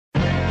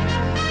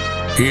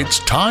It's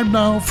time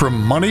now for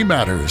Money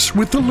Matters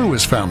with the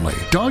Lewis family.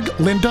 Doug,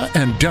 Linda,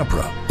 and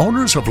Deborah,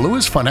 owners of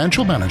Lewis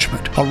Financial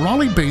Management, a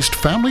Raleigh-based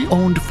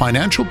family-owned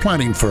financial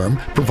planning firm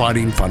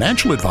providing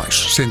financial advice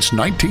since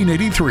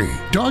 1983.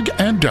 Doug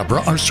and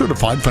Deborah are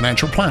certified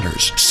financial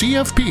planners,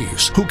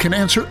 CFPs, who can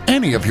answer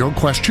any of your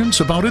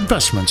questions about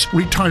investments,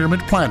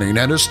 retirement planning,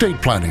 and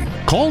estate planning.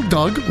 Call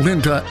Doug,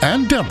 Linda,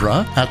 and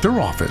Deborah at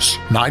their office,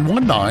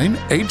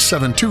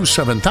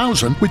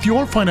 919-872-7000, with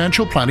your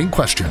financial planning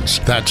questions.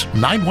 That's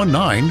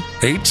 919-872-7000.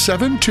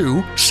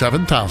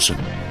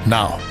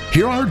 Now,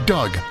 here are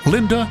Doug,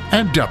 Linda,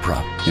 and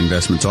Deborah.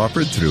 Investments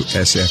offered through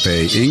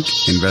SFA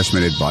Inc.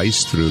 Investment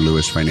advice through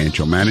Lewis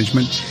Financial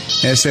Management.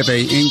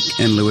 SFA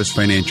Inc. and Lewis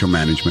Financial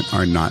Management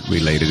are not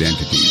related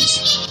entities.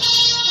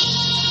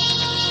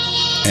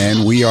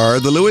 And we are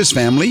the Lewis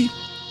family,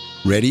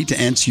 ready to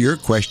answer your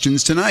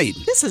questions tonight.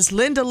 This is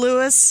Linda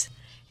Lewis,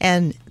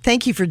 and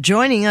thank you for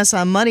joining us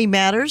on Money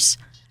Matters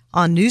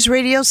on News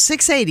Radio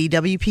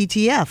 680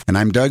 WPTF. And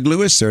I'm Doug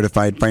Lewis,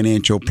 certified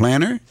financial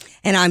planner.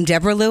 And I'm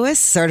Deborah Lewis,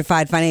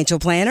 certified financial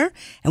planner.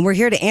 And we're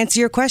here to answer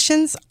your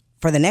questions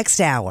for the next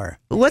hour.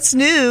 What's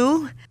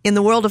new in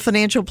the world of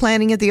financial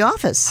planning at the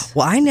office?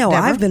 Well, I know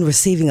Deborah? I've been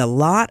receiving a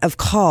lot of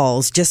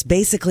calls just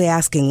basically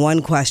asking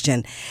one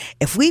question.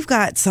 If we've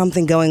got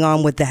something going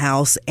on with the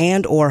house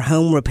and or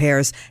home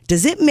repairs,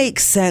 does it make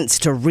sense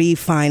to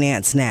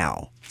refinance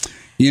now?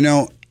 You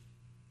know,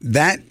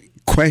 that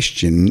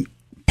question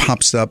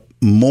pops up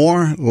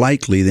more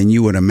likely than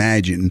you would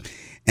imagine.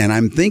 And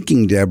I'm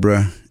thinking,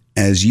 Deborah,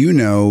 as you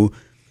know,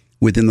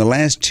 within the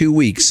last 2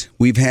 weeks,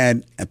 we've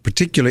had a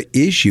particular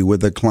issue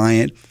with a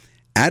client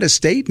out of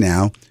state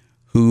now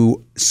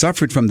who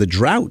suffered from the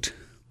drought.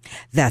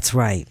 That's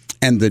right.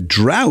 And the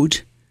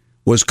drought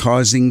was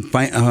causing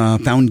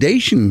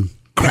foundation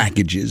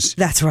crackages.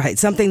 That's right.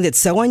 Something that's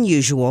so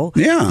unusual.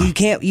 Yeah.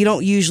 You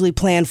don't usually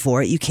plan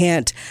for it. You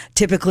can't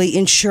typically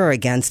insure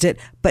against it.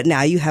 But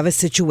now you have a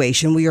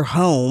situation where your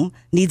home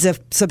needs a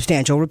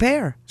substantial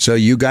repair. So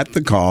you got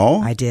the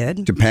call. I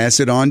did. To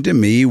pass it on to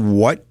me.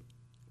 What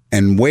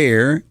and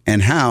where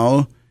and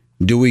how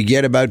do we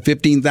get about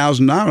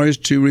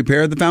 $15,000 to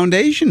repair the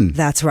foundation?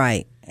 That's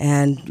right.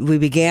 And we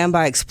began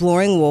by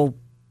exploring, well,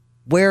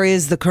 where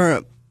is the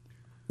current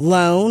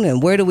loan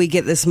and where do we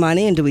get this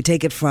money? And do we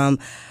take it from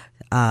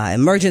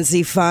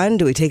emergency fund?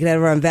 Do we take it out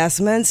of our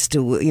investments?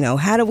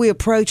 How do we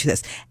approach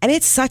this? And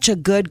it's such a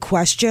good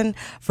question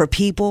for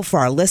people, for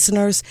our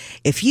listeners.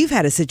 If you've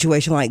had a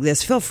situation like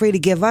this, feel free to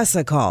give us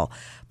a call.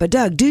 But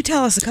Doug, do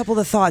tell us a couple of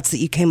the thoughts that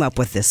you came up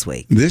with this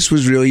week. This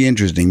was really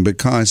interesting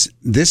because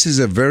this is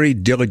a very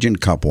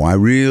diligent couple. I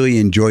really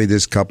enjoy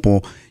this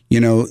couple. You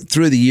know,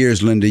 through the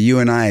years, Linda, you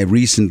and I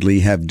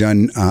recently have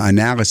done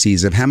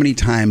analyses of how many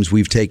times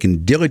we've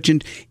taken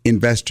diligent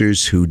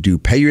investors who do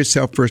pay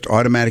yourself first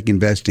automatic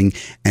investing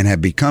and have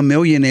become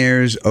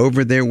millionaires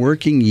over their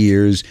working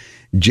years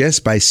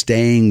just by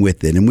staying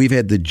with it. And we've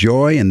had the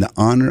joy and the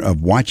honor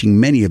of watching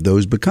many of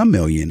those become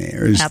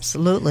millionaires.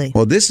 Absolutely.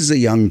 Well, this is a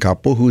young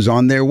couple who's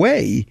on their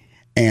way,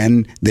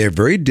 and they're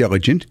very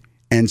diligent.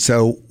 And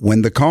so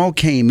when the call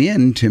came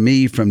in to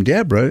me from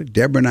Deborah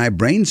and I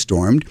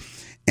brainstormed,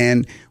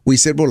 and we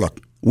said, well, look,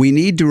 we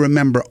need to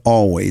remember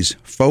always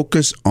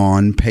focus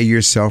on pay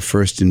yourself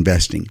first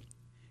investing.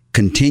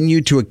 Continue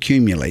to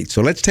accumulate.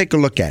 So let's take a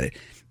look at it.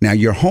 Now,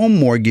 your home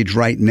mortgage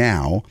right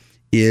now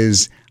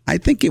is, I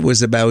think it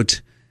was about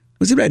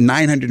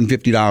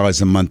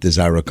 $950 a month, as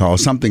I recall,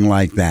 something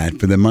like that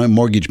for the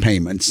mortgage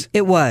payments.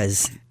 It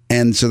was.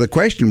 And so the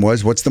question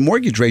was, what's the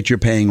mortgage rate you're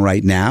paying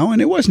right now?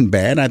 And it wasn't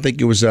bad. I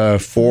think it was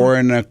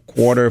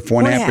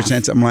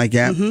 4.25%, something like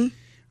that. Mm-hmm.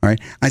 All right.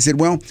 I said,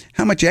 well,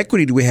 how much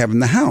equity do we have in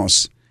the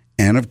house?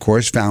 And, of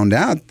course, found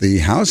out the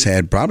house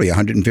had probably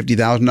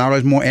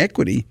 $150,000 more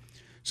equity.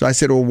 So I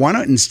said, well, why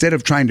not, instead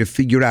of trying to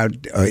figure out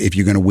if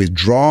you're going to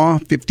withdraw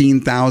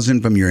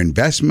 $15,000 from your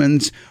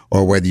investments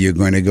or whether you're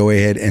going to go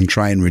ahead and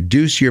try and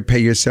reduce your pay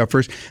yourself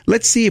first,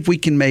 let's see if we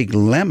can make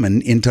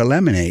lemon into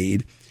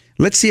lemonade.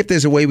 Let's see if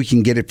there's a way we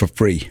can get it for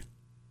free.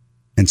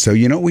 And so,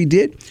 you know what we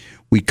did?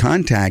 We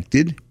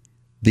contacted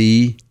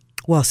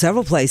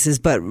several places,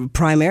 but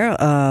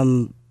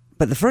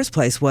But the first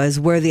place was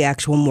where the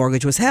actual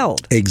mortgage was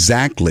held.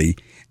 Exactly.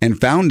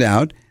 And found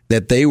out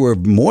that they were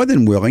more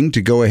than willing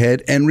to go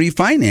ahead and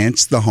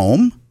refinance the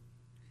home,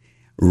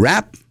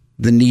 wrap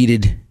the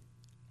needed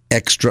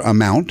extra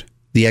amount,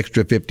 the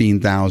extra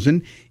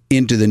 $15,000,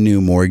 into the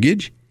new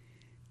mortgage,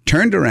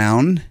 turned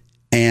around,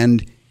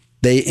 and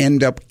they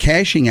end up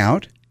cashing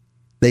out.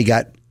 They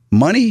got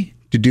money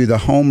to do the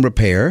home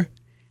repair,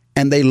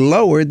 and they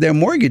lowered their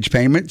mortgage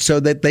payment so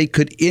that they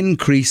could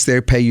increase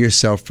their pay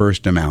yourself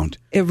first amount.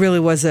 It really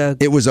was a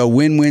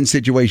win-win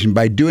situation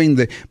by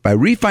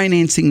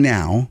refinancing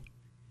now,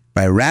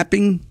 by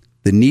wrapping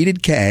the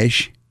needed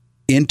cash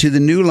into the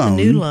new loan.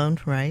 The new loan,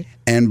 right.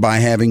 And by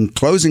having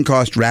closing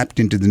costs wrapped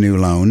into the new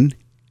loan,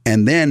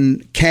 and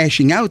then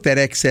cashing out that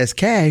excess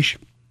cash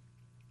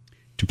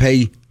to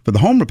pay for the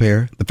home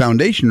repair, the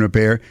foundation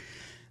repair.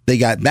 They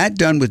got that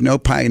done with no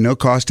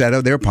cost out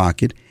of their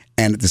pocket.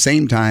 And at the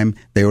same time,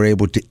 they were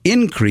able to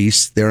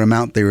increase their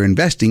amount they were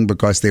investing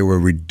because they were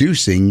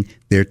reducing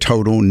their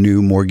total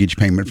new mortgage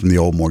payment from the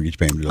old mortgage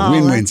payment.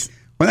 Win-wins.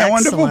 Wasn't that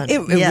wonderful?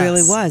 It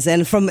really was.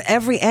 And from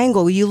every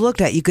angle you looked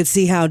at, you could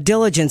see how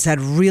diligence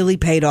had really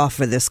paid off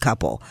for this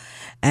couple.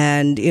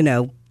 And,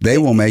 they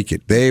will make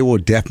it. They will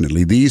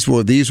definitely. These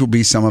will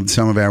be some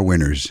of our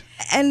winners.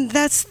 And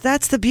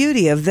that's the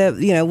beauty of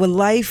when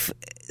life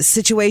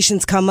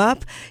situations come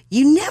up,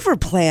 you never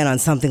plan on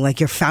something like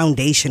your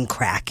foundation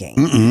cracking.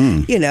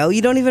 Mm-mm.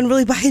 You don't even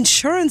really buy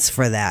insurance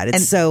for that.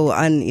 It's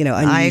unusual.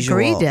 I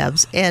agree,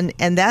 Debs. And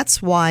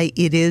that's why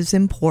it is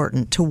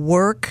important to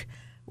work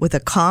with a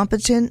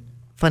competent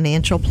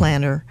financial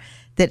planner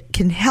that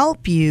can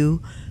help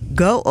you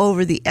go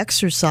over the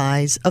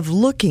exercise of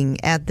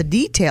looking at the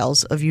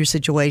details of your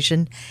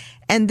situation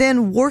and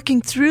then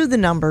working through the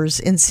numbers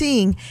and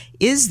seeing,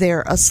 is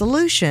there a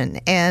solution?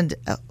 And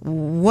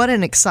what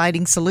an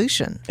exciting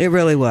solution. It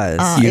really was.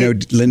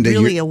 Linda,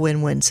 really a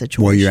win-win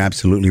situation. Well, you're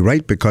absolutely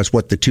right, because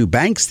what the two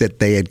banks that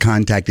they had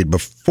contacted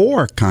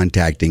before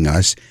contacting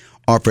us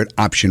offered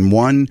option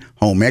 1,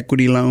 home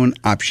equity loan,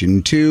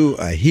 option 2,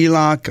 a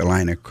HELOC, a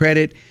line of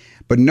credit,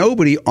 but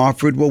nobody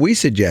offered what we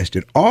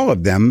suggested. All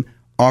of them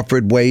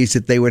offered ways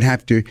that they would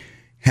have to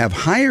have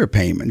higher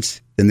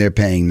payments than they're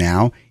paying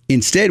now.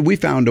 Instead, we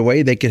found a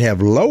way they could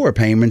have lower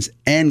payments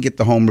and get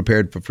the home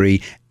repaired for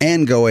free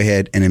and go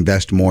ahead and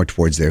invest more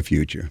towards their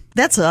future.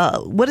 That's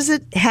what is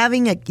it?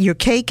 Having your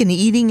cake and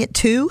eating it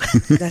too?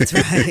 That's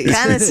right.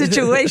 Kind of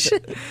situation.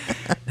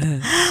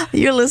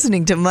 You're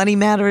listening to Money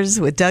Matters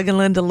with Doug and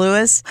Linda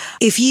Lewis.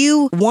 If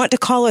you want to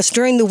call us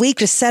during the week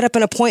to set up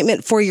an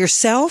appointment for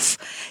yourself,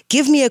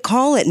 give me a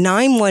call at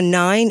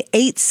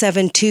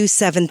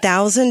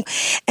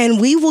 919-872-7000 and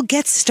we will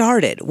get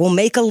started. We'll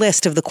make a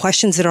list of the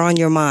questions that are on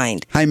your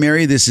mind. Hi,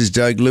 Mary. This is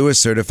Doug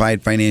Lewis,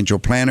 certified financial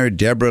planner,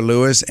 Deborah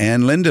Lewis,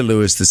 and Linda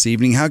Lewis this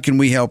evening. How can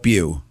we help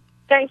you?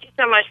 Thank you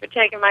so much for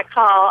taking my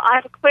call. I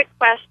have a quick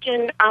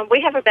question. We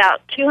have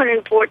about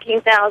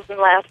 $214,000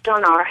 left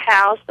on our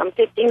house. I'm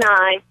 59.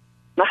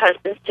 My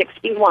husband's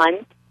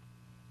 61.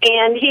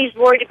 And he's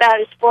worried about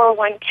his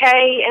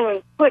 401k. And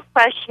the quick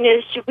question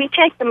is, should we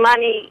take the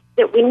money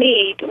that we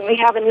need when we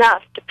have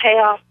enough to pay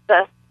off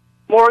the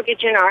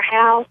mortgage in our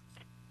house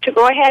to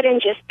go ahead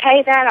and just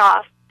pay that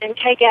off and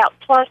take out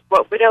plus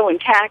what we're owing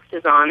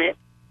taxes on it?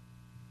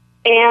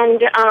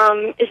 And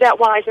is that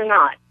wise or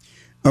not?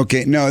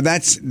 Okay, no,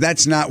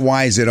 that's not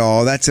wise at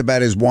all. That's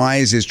about as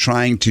wise as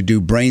trying to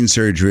do brain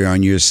surgery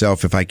on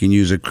yourself, if I can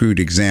use a crude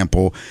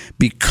example.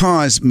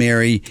 Because,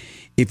 Mary,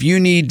 if you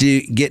need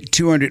to get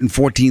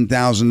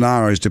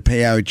 $214,000 to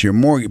pay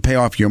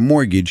off your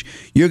mortgage,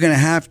 you're going to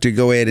have to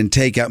go ahead and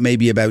take out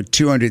maybe about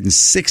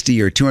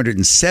 $260,000 or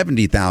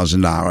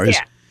 $270,000.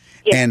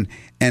 Yeah.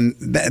 And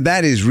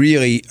that is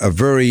really a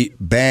very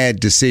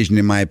bad decision,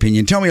 in my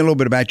opinion. Tell me a little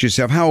bit about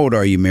yourself. How old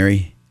are you,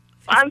 Mary?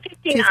 I'm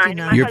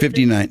 59. You're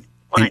 59.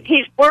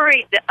 He's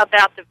worried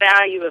about the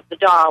value of the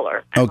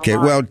dollar. Okay,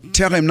 well,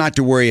 tell him not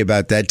to worry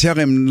about that. Tell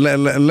him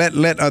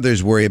let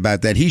others worry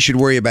about that. He should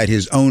worry about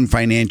his own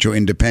financial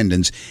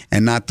independence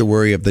and not the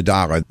worry of the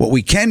dollar. What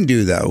we can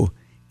do, though,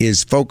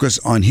 is focus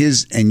on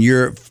his and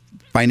your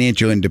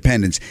financial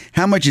independence.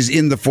 How much is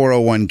in the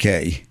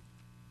 401k?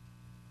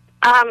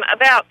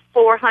 About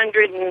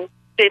 $415,000.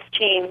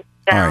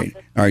 All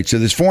right. So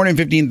there's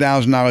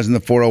 $415,000 in the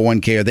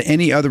 401k. Are there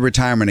any other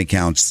retirement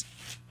accounts?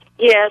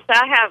 Yes,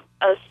 I have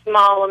a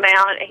small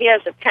amount. He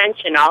has a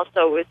pension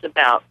also. It's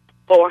about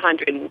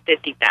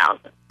 $450,000.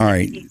 All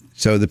right.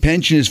 So the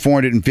pension is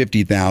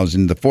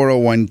 $450,000. The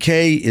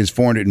 401k is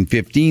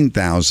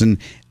 $415,000.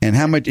 And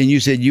how much? And you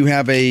said you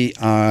have a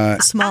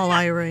small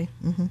IRA.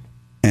 Mm-hmm.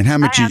 And how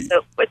much?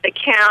 With the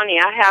county,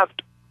 I have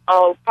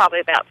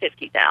probably about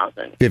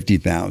 $50,000.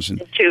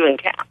 $50,000. Two in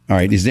count. All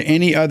right. Is there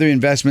any other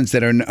investments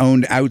that are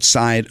owned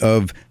outside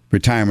of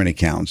retirement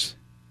accounts?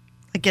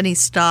 Like any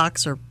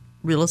stocks or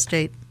real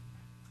estate?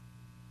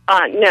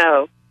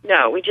 No.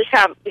 We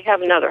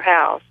have another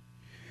house.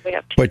 We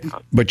have two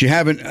houses. But you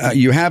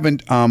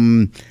haven't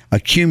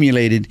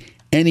accumulated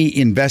any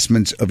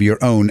investments of your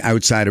own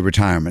outside of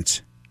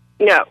retirements?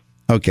 No.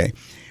 Okay.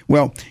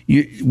 Well,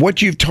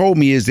 what you've told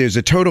me is there's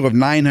a total of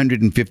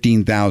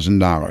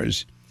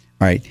 $915,000.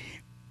 All right.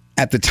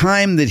 At the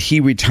time that he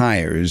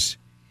retires,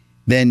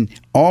 then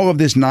all of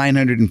this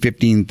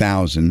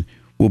 $915,000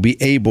 will be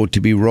able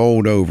to be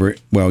rolled over.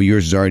 Well,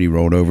 yours is already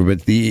rolled over,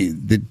 but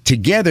the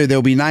together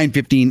there'll be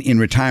 $915,000 in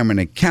retirement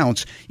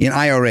accounts in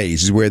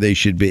IRAs is where they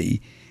should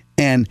be.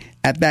 And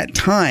at that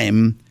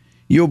time,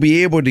 you'll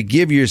be able to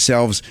give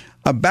yourselves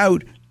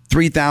about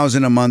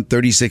 $3,000 a month,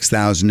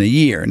 $36,000 a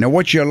year. Now,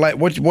 what's your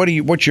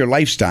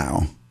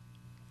lifestyle?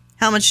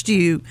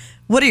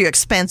 What are your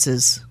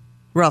expenses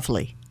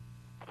roughly?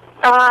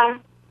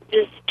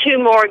 Just two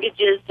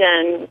mortgages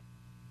and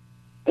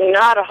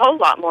not a whole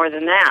lot more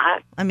than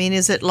that. I mean,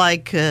 is it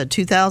like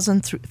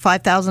 $2,000,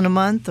 $5,000 a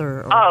month,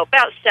 or? Oh,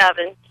 about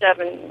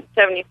 $775,000,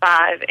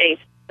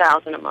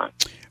 $8,000 a month.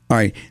 All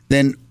right,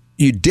 then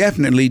you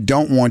definitely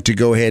don't want to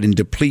go ahead and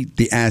deplete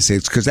the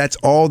assets because that's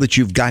all that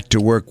you've got to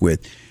work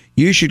with.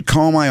 you should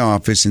call my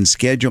office and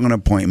schedule an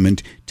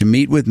appointment to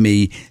meet with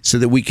me so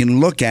that we can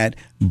look at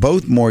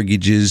both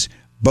mortgages,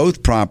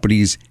 both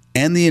properties,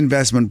 and the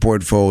investment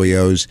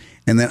portfolios,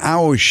 and then I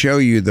will show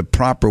you the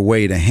proper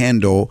way to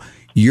handle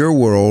your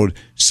world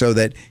so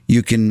that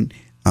you can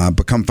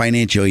become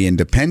financially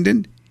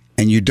independent,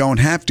 and you don't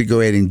have to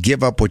go ahead and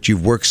give up what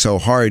you've worked so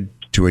hard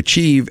to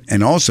achieve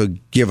and also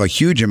give a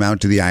huge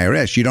amount to the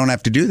IRS. You don't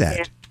have to do that.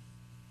 Yeah.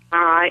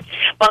 All right.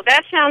 Well,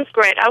 that sounds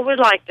great. I would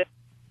like to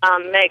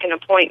make an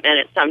appointment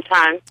at some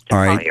time to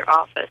call your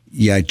office.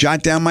 Yeah,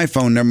 jot down my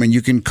phone number, and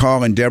you can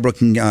call, and Deborah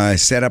can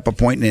set up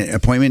appointment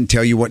and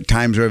tell you what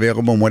times are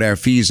available and what our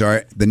fees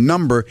are. The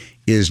number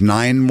is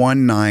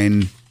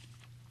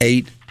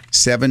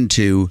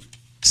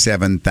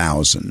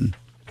 919-872-7000.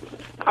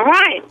 All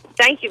right.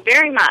 Thank you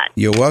very much.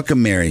 You're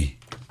welcome, Mary.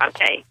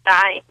 Okay.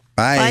 Bye.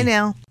 Bye. Bye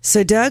now.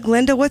 So, Doug,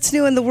 Linda, what's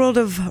new in the world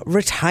of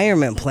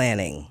retirement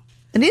planning?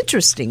 An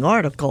interesting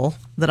article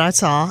that I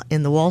saw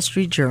in the Wall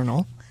Street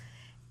Journal,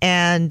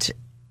 and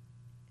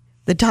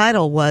the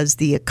title was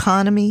 "The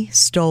Economy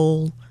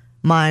Stole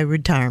My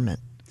Retirement."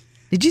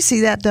 Did you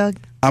see that, Doug?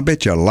 I'll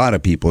bet you a lot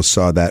of people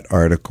saw that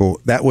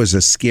article. That was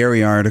a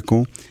scary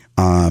article,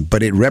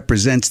 but it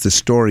represents the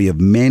story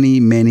of many,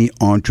 many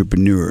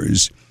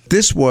entrepreneurs.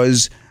 This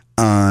was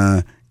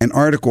an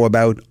article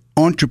about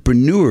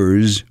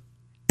entrepreneurs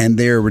and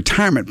their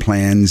retirement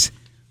plans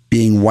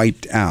being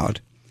wiped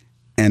out.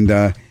 And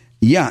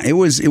it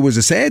was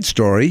a sad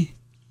story.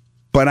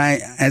 But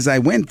as I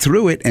went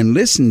through it and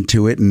listened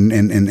to it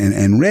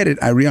and read it,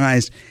 I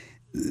realized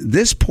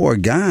this poor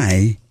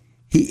guy,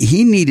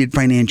 he needed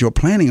financial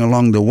planning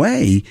along the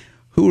way.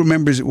 Who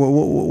remembers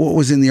what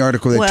was in the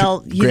article that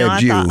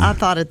grabbed you? I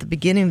thought at the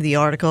beginning of the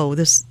article,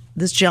 this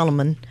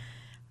gentleman,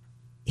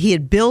 he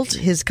had built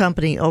his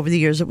company over the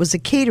years. It was a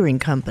catering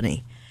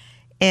company.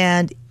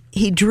 And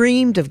he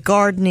dreamed of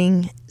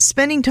gardening,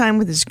 spending time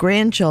with his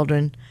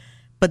grandchildren,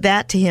 but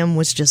that to him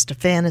was just a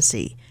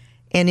fantasy.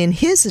 And in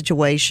his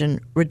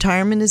situation,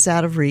 retirement is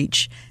out of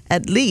reach,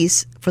 at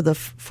least for the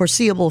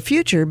foreseeable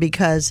future,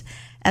 because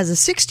as a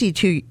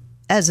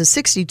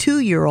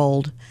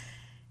 62-year-old,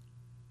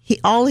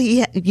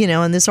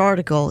 in this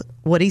article,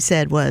 what he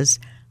said was,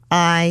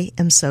 "I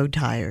am so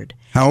tired."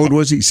 How old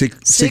was he?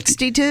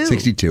 62.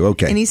 62,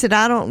 okay. And he said,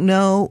 "I don't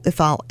know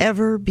if I'll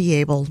ever be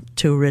able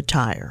to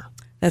retire."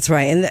 That's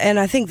right. And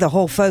I think the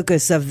whole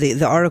focus of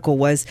the article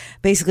was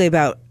basically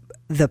about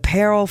the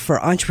peril for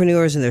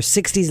entrepreneurs in their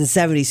 60s and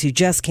 70s who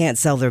just can't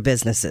sell their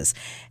businesses.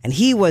 And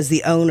he was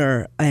the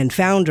owner and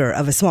founder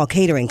of a small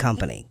catering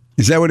company.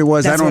 Is that what it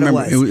was? That's I don't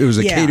remember. It was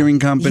a catering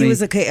company?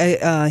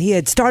 He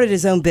had started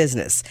his own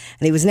business,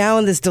 and he was now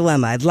in this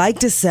dilemma. I'd like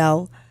to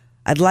sell.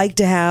 I'd like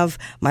to have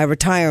my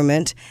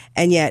retirement,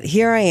 and yet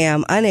here I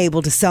am,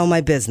 unable to sell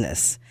my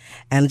business.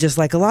 And just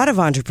like a lot of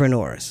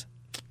entrepreneurs,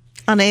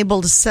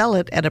 unable to sell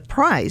it at a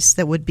price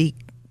that would be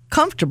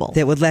comfortable,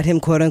 that would let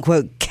him, quote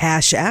unquote,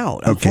 cash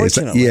out.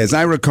 Unfortunately, as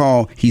I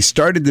recall, he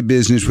started the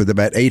business with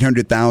about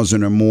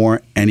 $800,000 or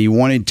more, and he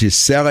wanted to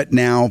sell it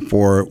now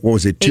for, what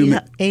was it,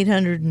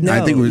 $800? No,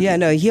 I think it was,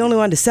 he only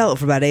wanted to sell it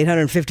for about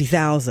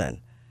 $850,000.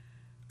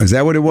 Is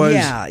that what it was?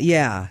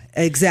 Yeah,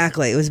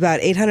 exactly. It was about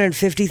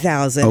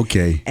 $850,000.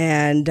 Okay.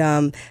 And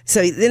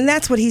so then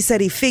that's what he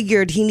said. He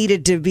figured he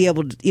needed to be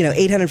able to,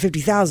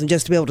 $850,000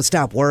 just to be able to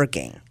stop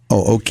working.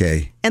 Oh,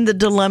 okay. And the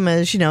dilemma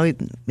is,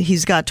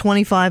 he's got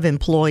 25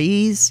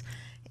 employees,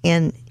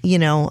 and,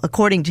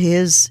 according to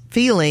his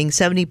feeling,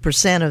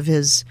 70% of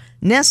his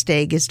nest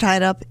egg is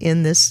tied up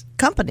in this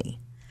company.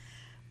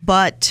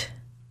 But,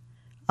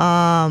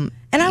 and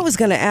I was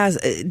going to ask,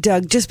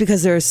 Doug, just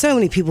because there are so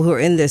many people who are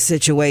in this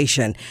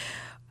situation,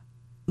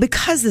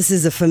 because this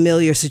is a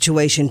familiar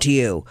situation to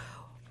you,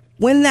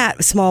 when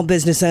that small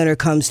business owner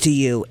comes to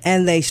you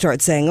and they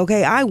start saying,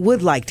 okay, I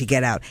would like to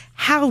get out,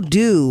 how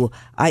do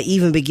I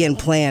even begin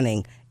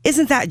planning?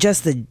 Isn't that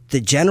just the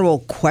general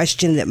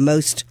question that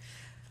most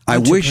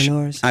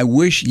entrepreneurs? I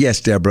wish, yes,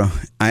 Deborah,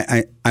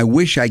 I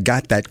wish I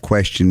got that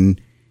question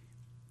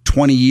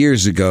 20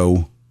 years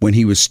ago when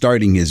he was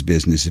starting his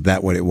business, if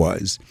that's what it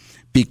was.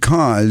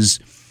 Because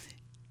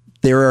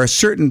there are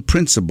certain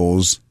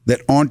principles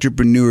that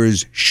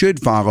entrepreneurs should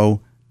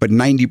follow, but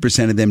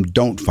 90% of them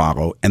don't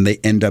follow, and they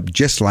end up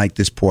just like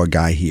this poor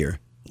guy here.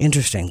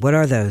 Interesting. What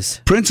are those?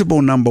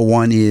 Principle number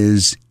one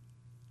is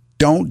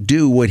don't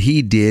do what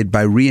he did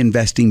by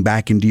reinvesting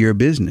back into your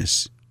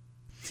business.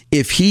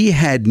 If he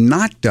had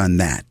not done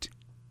that,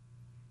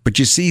 but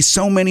you see,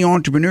 so many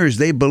entrepreneurs,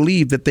 they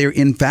believe that they're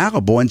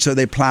infallible, and so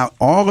they plow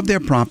all of their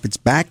profits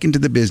back into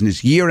the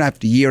business year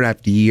after year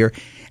after year,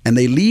 and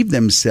they leave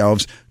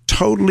themselves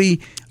totally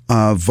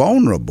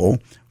vulnerable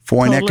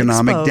for an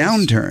economic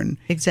downturn.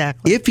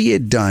 Exactly. If he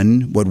had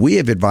done what we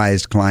have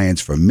advised clients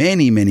for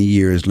many, many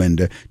years,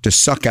 Linda, to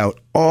suck out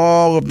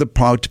all of the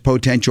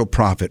potential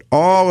profit,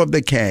 all of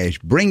the cash,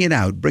 bring it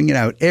out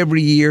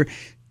every year,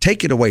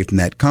 take it away from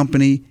that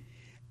company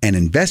and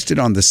invest it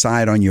on the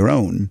side on your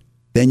own,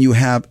 then you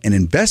have an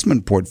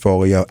investment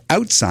portfolio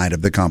outside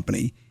of the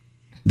company.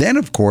 Then,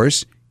 of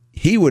course,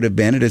 he would have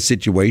been at a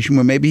situation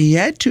where maybe he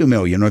had $2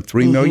 million or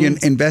 $3 million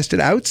invested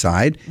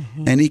outside,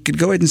 and he could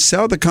go ahead and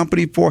sell the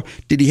company for.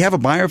 Did he have a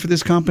buyer for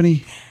this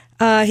company?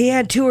 He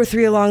had 2 or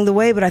 3 along the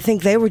way, but I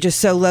think they were just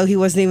so low he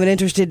wasn't even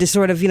interested to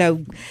sort of,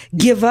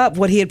 give up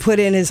what he had put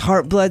in his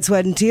heart, blood,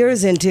 sweat, and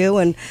tears into.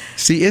 And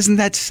see, isn't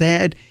that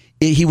sad?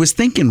 He was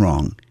thinking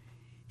wrong.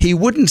 He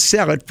wouldn't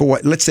sell it for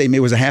what? Let's say maybe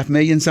it was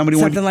 $500,000.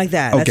 Something like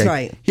that. Okay. That's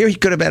right. Here he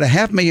could have had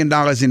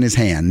 $500,000 in his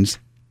hands,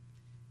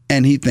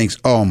 and he thinks,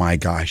 "Oh my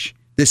gosh,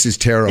 this is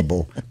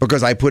terrible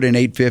because I put in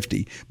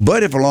 $850."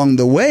 But if along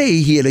the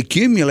way he had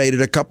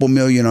accumulated a couple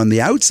million on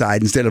the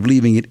outside instead of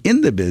leaving it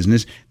in the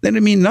business, then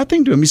it means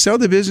nothing to him. You sell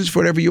the business for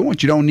whatever you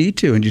want. You don't need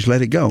to, and just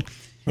let it go.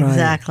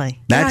 Exactly.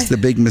 That's the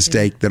big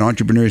mistake that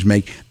entrepreneurs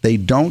make. They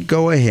don't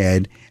go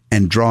ahead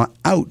and draw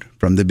out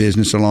from the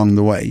business along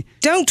the way.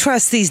 Don't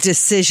trust these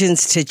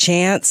decisions to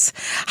chance.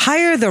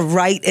 Hire the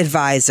right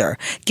advisor.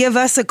 Give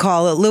us a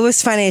call at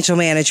Lewis Financial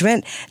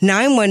Management,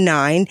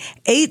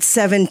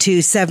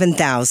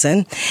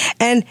 919-872-7000,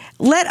 and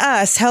let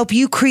us help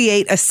you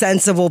create a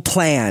sensible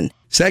plan.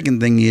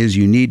 Second thing is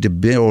you need to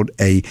build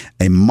a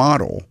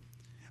model,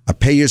 a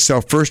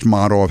pay-yourself-first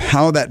model of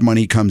how that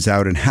money comes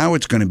out and how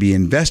it's going to be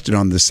invested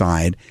on the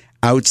side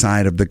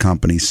outside of the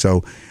company.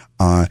 So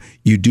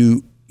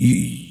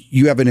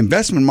you have an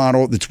investment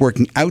model that's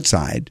working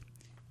outside,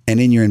 and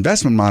in your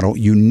investment model,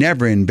 you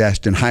never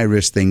invest in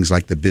high-risk things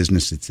like the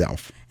business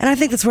itself. And I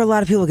think that's where a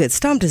lot of people get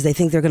stumped, is they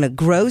think they're going to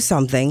grow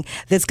something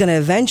that's going to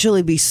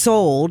eventually be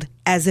sold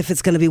as if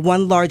it's going to be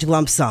one large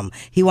lump sum.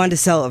 He wanted to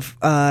sell,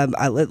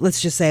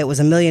 let's just say it was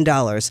 $1 million.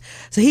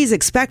 So he's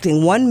expecting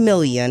 $1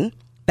 million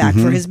back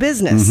for his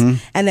business,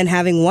 and then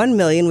having $1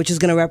 million, which is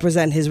going to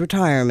represent his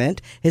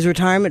retirement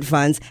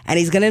funds, and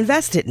he's going to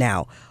invest it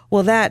now.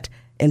 Well, that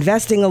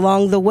investing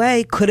along the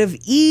way could have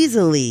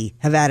easily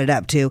have added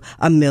up to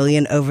 $1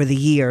 million over the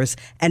years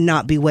and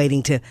not be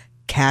waiting to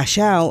cash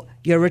out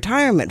your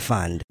retirement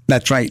fund.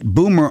 That's right.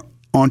 Boomer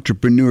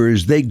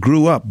entrepreneurs, they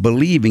grew up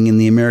believing in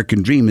the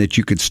American dream that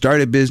you could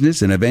start a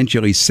business and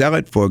eventually sell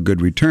it for a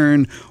good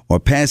return or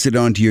pass it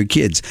on to your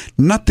kids.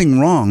 Nothing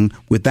wrong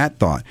with that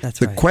thought.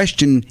 That's right. The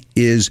question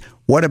is,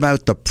 what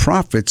about the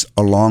profits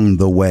along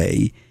the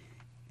way?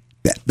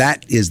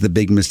 That is the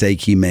big mistake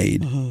he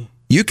made.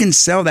 You can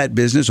sell that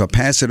business or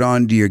pass it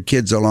on to your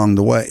kids along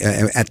the way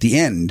at the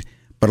end,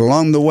 but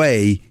along the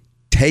way,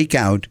 take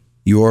out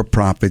your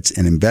profits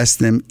and invest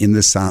them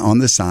on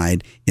the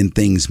side in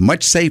things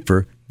much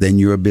safer than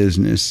your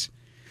business.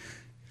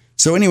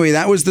 So anyway,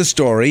 that was the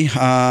story.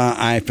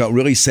 I felt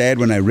really sad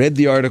when I read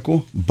the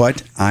article,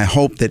 but I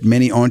hope that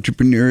many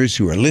entrepreneurs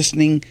who are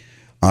listening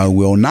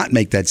will not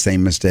make that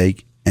same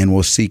mistake and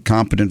will seek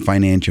competent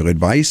financial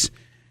advice.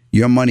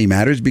 Your money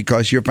matters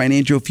because your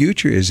financial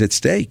future is at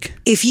stake.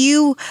 If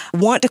you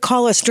want to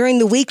call us during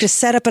the week to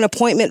set up an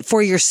appointment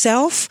for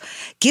yourself,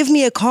 give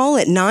me a call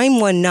at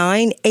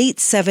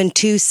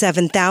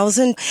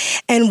 919-872-7000,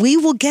 and we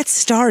will get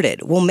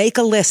started. We'll make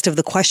a list of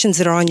the questions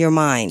that are on your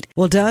mind.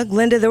 Well, Doug,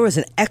 Linda, there was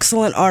an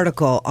excellent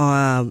article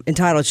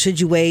entitled, "Should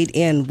You Wade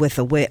In with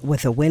a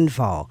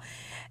Windfall?"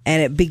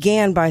 And it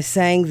began by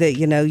saying that,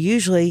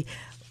 usually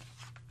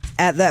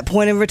at that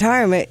point in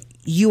retirement,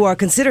 you are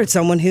considered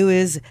someone who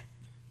is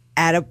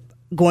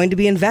going to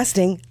be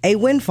investing a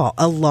windfall,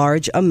 a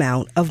large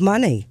amount of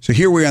money. So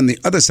here we're on the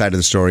other side of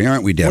the story,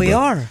 aren't we, Deborah? We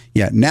are.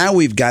 Yeah, now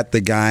we've got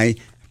the guy,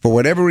 for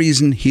whatever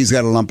reason, he's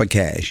got a lump of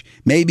cash.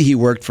 Maybe he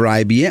worked for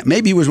IBM.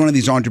 Maybe he was one of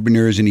these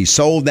entrepreneurs and he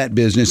sold that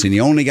business and he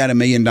only got $1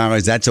 million.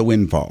 That's a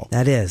windfall.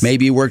 That is.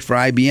 Maybe he worked for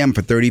IBM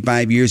for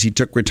 35 years. He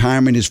took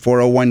retirement. His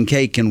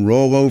 401k can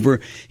roll over.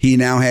 He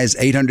now has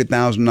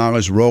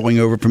 $800,000 rolling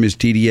over from his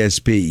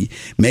TDSP.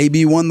 Maybe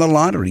he won the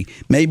lottery.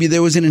 Maybe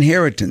there was an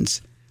inheritance.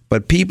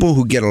 But people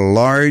who get a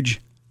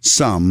large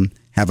sum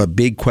have a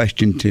big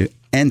question to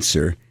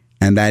answer,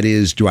 and that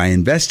is, do I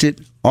invest it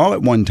all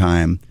at one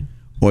time,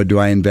 or do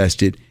I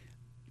invest it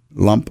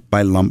lump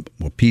by lump,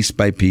 or piece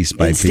by piece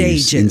by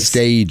piece, in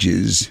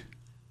stages?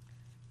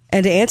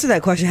 And to answer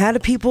that question, how do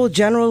people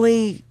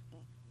generally,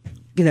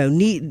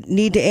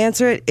 need to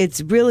answer it? It's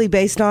really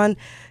based on,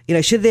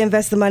 should they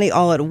invest the money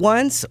all at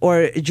once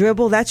or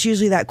dribble? That's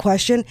usually that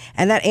question.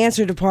 And that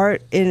answer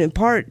in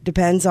part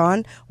depends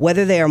on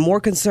whether they are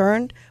more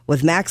concerned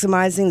with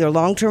maximizing their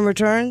long-term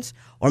returns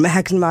or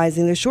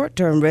maximizing their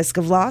short-term risk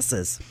of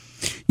losses.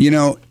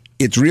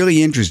 It's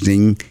really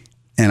interesting,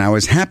 and I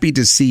was happy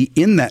to see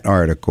in that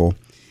article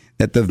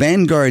that the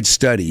Vanguard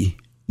study,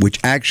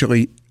 which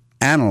actually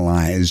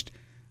analyzed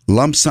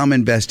lump sum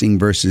investing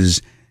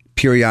versus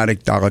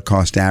periodic dollar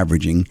cost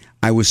averaging,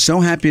 I was so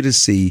happy to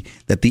see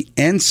that the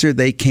answer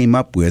they came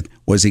up with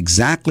was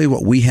exactly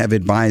what we have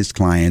advised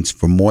clients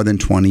for more than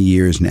 20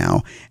 years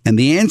now. And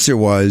the answer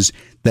was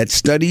that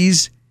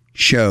studies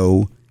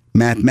show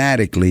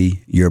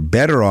mathematically you're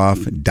better off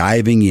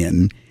diving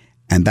in,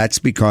 and that's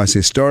because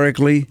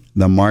historically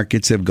the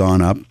markets have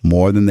gone up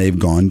more than they've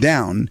gone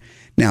down.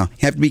 Now,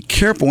 you have to be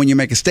careful when you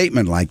make a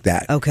statement like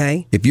that.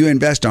 Okay. If you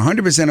invest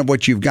 100% of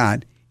what you've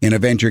got in a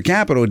venture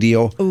capital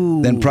deal,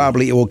 then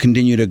probably it will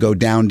continue to go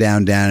down,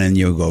 down, down, and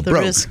you'll go The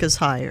broke. risk is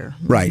higher.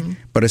 Right.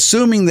 But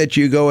assuming that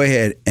you go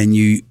ahead and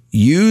you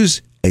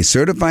use a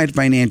certified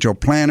financial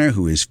planner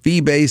who is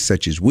fee-based,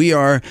 such as we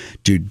are,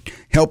 to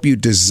help you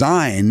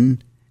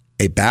design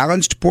a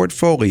balanced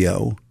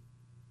portfolio,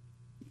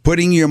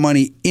 putting your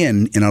money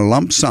in a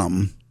lump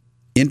sum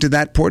into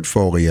that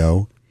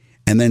portfolio,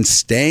 and then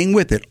staying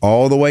with it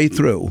all the way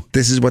through.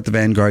 This is what the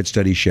Vanguard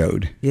study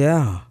showed.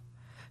 Yeah.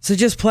 So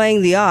just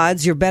playing the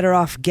odds, you're better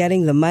off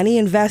getting the money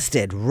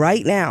invested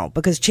right now,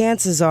 because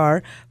chances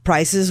are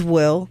prices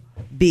will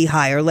be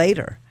higher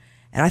later.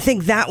 And I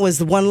think that was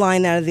the one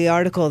line out of the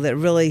article that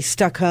really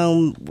stuck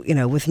home,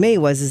 with me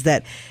is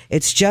that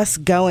it's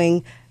just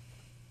going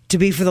to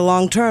be for the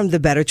long term the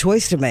better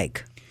choice to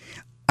make.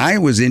 I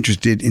was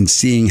interested in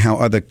seeing how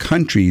other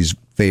countries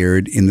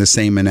fared in the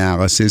same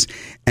analysis,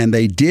 and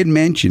they did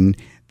mention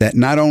that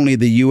not only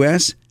the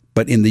U.S.,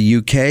 but in the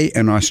UK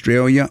and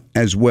Australia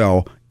as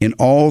well, in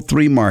all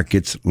three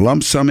markets,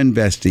 lump sum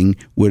investing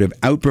would have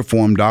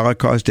outperformed dollar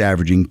cost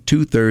averaging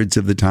 2/3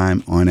 of the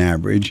time on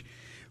average.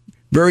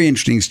 Very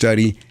interesting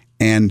study.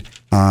 And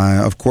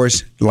of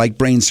course, like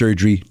brain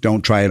surgery,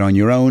 don't try it on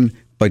your own,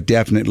 but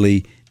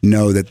definitely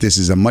know that this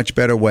is a much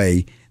better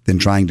way than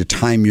trying to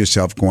time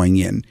yourself going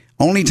in.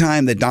 Only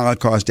time that dollar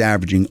cost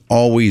averaging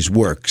always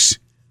works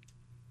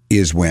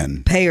is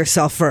when. Pay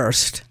yourself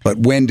first. But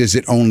when does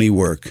it only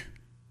work?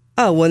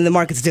 Oh, when the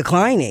market's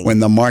declining. When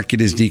the market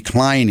is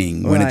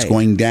declining, when it's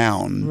going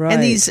down. Right.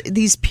 And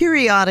these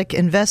periodic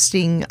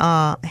investing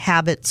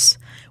habits,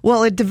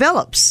 well, it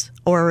develops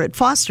or it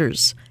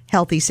fosters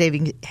healthy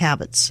saving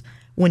habits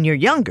when you're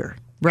younger,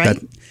 right?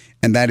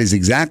 And that is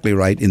exactly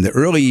right. In the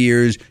early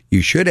years,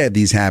 you should have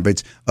these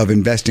habits of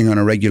investing on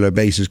a regular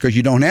basis because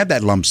you don't have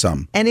that lump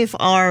sum. And if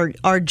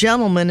our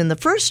gentleman in the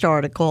first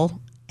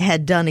article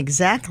had done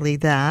exactly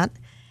that,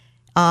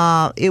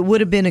 it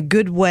would have been a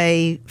good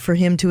way for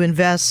him to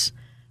invest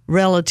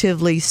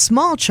relatively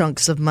small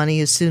chunks of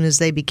money as soon as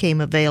they became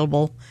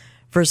available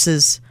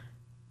versus,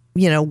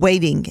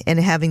 waiting and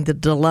having the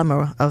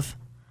dilemma of,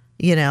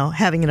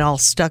 having it all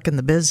stuck in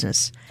the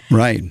business.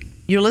 Right.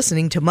 You're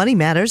listening to Money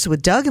Matters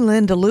with Doug and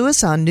Linda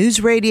Lewis on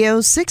News Radio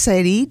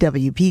 680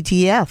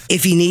 WPTF.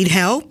 If you need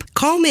help,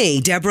 call me,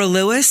 Deborah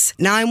Lewis,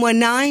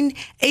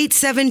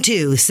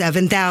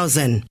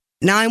 919-872-7000.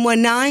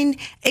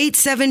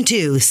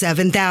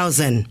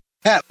 919-872-7000.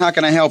 Pat, how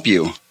can I help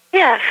you?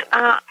 Yes,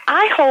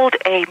 I hold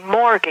a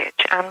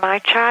mortgage on my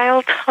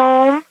child's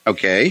home,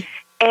 Okay.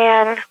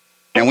 and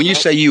And when you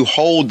say you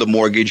hold the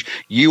mortgage,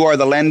 you are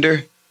the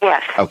lender?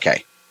 yes,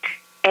 Okay.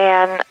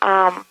 and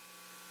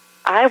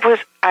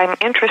I'm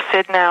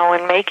interested now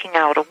in making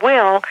out a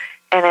will,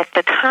 and at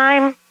the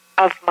time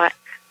of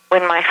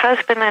when my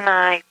husband and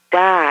I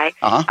die,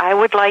 I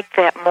would like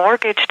that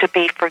mortgage to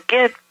be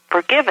forgiven,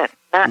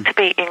 not to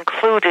be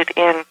included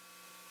in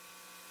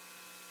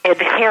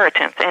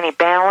inheritance, any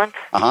balance.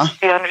 Do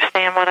you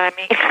understand what I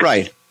mean?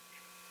 Right.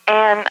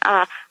 And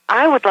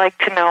I would like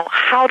to know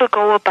how to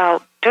go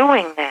about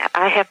doing that.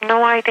 I have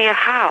no idea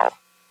how.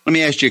 Let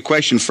me ask you a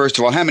question. First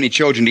of all, how many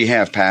children do you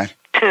have, Pat?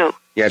 2.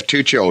 You have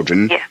 2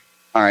 children. Yeah.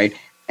 All right.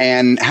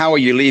 And how are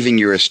you leaving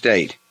your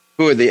estate?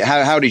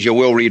 How does your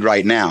will read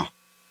right now?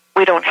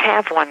 We don't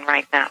have one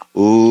right now.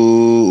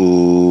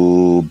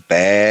 Ooh,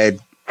 bad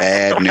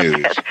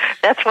news.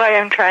 That's why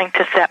I'm trying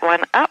to set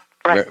one up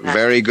right now.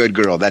 Very good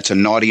girl. That's a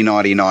naughty,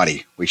 naughty,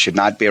 naughty. We should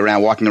not be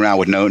walking around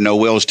with no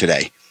wills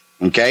today.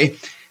 Okay?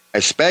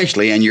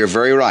 Especially, and you're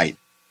very right,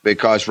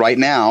 because right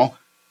now,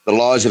 the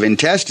laws of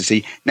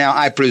intestacy. Now,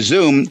 I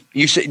presume,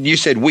 you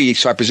said we,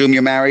 so I presume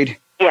you're married?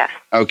 Yes.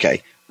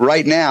 Okay.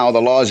 Right now,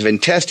 the laws of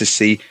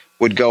intestacy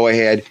would go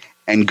ahead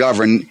and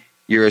govern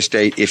your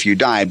estate if you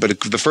died. But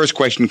the first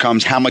question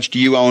comes, how much do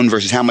you own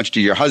versus how much do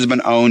your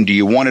husband own? Do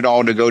you want it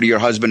all to go to your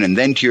husband and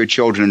then to your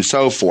children and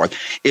so forth?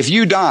 If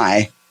you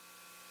die,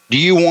 do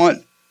you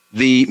want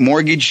the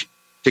mortgage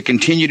to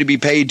continue to be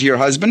paid to your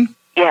husband?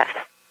 Yes.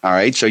 All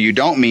right. So you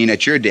don't mean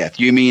at your death.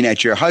 You mean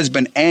at your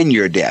husband and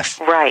your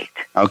death. Right.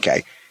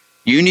 Okay.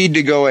 You need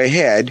to go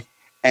ahead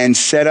and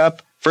set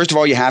up, first of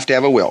all, you have to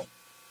have a will.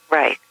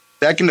 Right.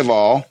 Second of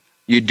all,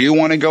 you do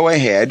want to go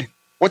ahead.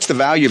 What's the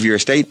value of your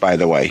estate, by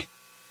the way?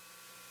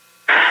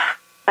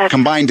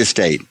 Combined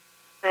estate.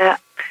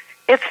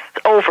 It's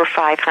over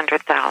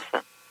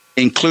 $500,000.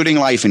 Including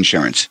life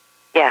insurance.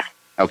 Yeah.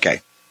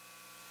 Okay.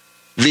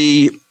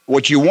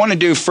 What you want to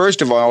do,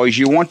 first of all, is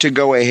you want to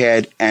go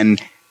ahead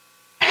and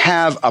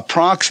have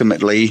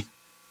approximately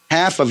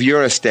half of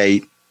your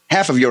estate,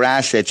 half of your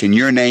assets in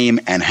your name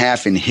and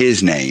half in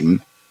his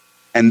name.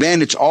 And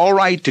then it's all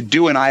right to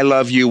do an I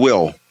love you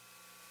will.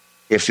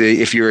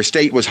 If your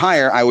estate was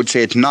higher, I would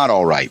say it's not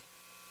all right.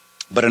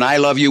 But an I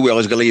love you will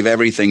is going to leave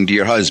everything to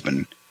your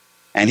husband.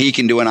 And he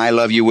can do an I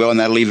love you will, and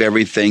that'll leave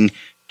everything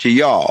to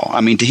y'all.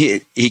 I mean,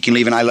 he can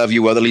leave an I love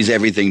you will that leaves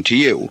everything to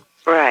you.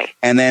 Right.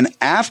 And then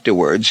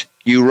afterwards,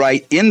 you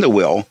write in the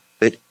will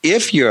that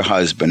if your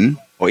husband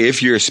or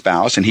if your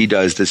spouse, and he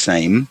does the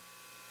same,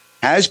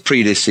 has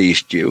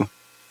predeceased you,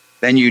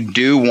 then you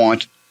do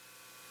want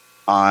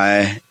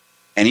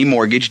any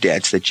mortgage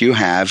debts that you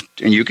have,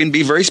 and you can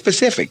be very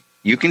specific.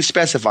 You can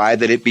specify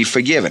that it be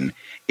forgiven.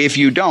 If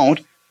you don't,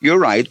 you're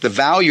right, the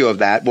value of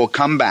that will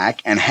come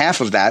back, and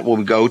half of that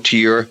will go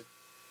to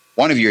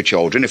one of your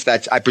children. If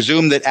that's, I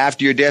presume that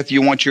after your death,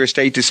 you want your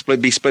estate to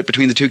be split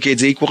between the two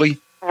kids equally?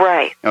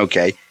 Right.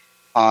 Okay.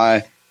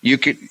 You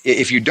could,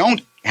 if you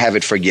don't have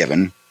it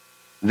forgiven,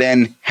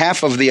 then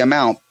half of the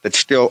amount that's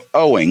still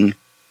owing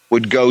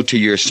would go to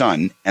your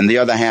son, and the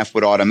other half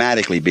would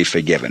automatically be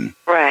forgiven.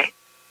 Right.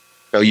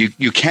 So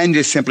you can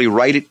just simply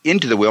write it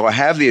into the will or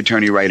have the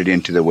attorney write it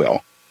into the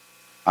will.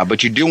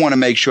 But you do want to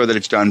make sure that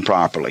it's done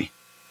properly.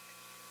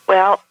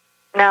 Well,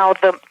 now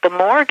the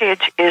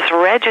mortgage is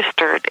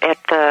registered at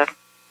the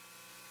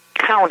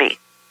county,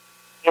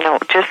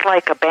 just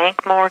like a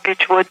bank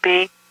mortgage would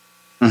be.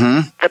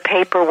 Mm-hmm. The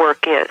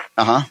paperwork is.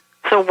 Uh-huh.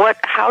 So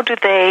how do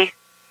they,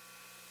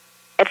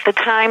 at the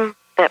time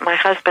that my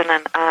husband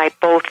and I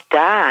both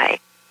die,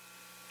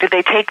 do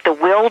they take the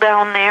will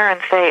down there and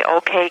say,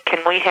 okay, can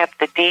we have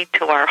the deed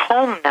to our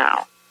home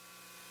now?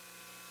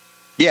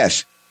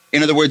 Yes.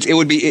 In other words, it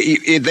would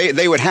be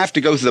they would have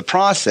to go through the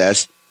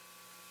process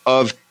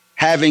of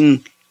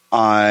having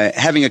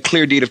a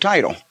clear deed of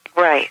title.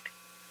 Right.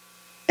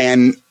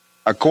 And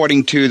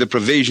according to the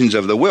provisions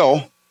of the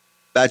will,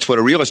 that's what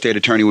a real estate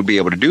attorney would be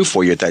able to do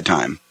for you at that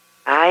time.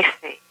 I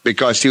see.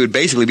 Because he would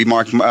basically be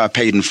marked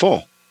paid in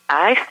full.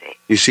 I see.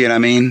 You see what I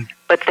mean?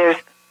 But there's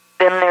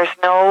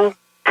no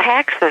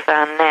taxes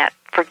on that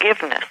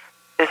forgiveness.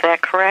 Is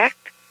that correct?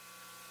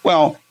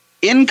 Well,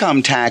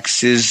 income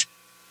taxes.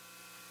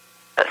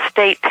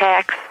 State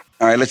tax.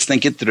 All right, let's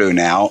think it through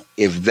now.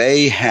 If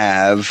they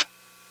have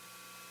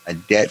a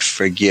debt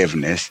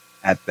forgiveness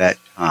at that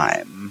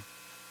time,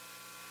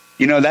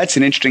 that's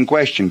an interesting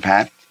question,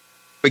 Pat.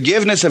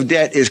 Forgiveness of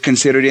debt is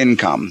considered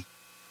income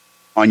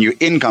on your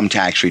income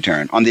tax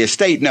return. On the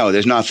estate, no,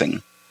 there's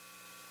nothing.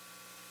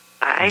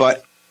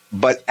 But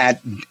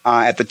at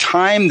the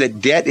time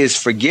that debt is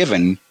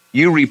forgiven,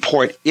 you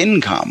report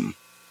income.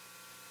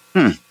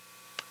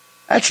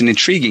 That's an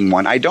intriguing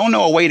one. I don't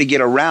know a way to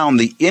get around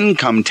the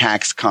income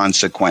tax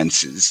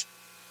consequences.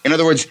 In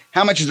other words,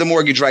 how much is the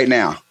mortgage right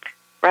now?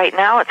 Right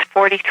now, it's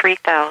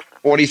 $43,000.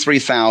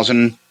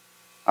 $43,000.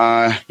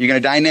 You're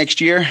going to die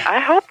next year? I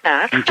hope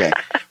not. Okay.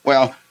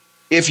 Well,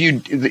 if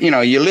you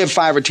live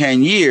 5 or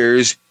 10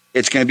 years,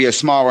 it's going to be a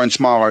smaller and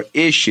smaller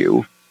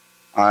issue.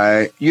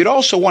 You'd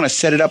also want to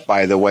set it up,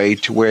 by the way,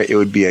 to where it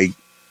would be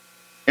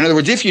in other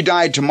words, if you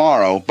died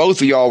tomorrow,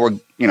 both of y'all were,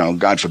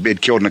 God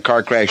forbid, killed in a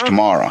car crash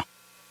tomorrow,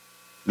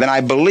 then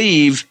I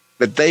believe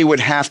that they would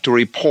have to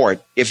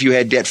report, if you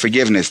had debt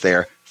forgiveness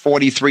there,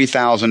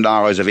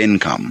 $43,000 of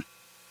income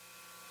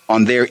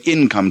on their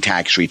income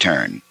tax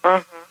return.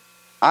 Mm-hmm.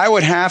 I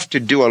would have to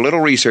do a little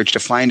research to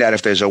find out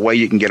if there's a way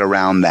you can get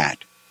around that.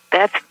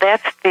 That's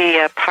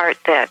the part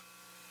that...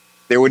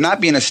 There would not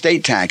be an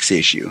estate tax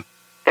issue.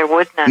 There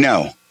would not?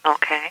 No.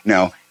 Okay.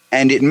 No.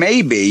 And it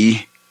may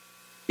be,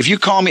 if you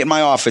call me at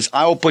my office,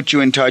 I will put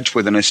you in touch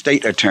with an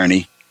estate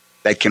attorney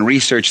that can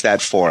research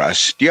that for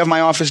us. Do you have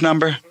my office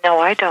number? No,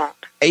 I don't.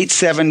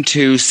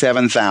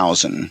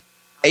 872-7000.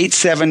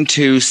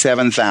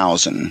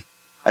 872-7000.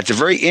 That's a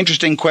very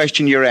interesting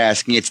question you're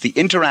asking. It's the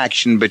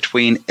interaction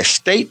between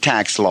estate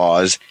tax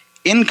laws,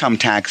 income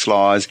tax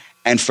laws,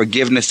 and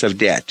forgiveness of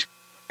debt.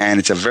 And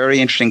it's a very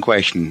interesting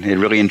question. It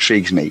really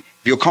intrigues me.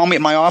 If you'll call me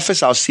at my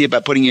office, I'll see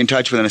about putting you in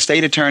touch with an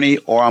estate attorney,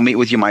 or I'll meet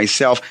with you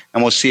myself,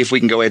 and we'll see if we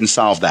can go ahead and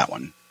solve that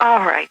one. All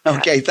right.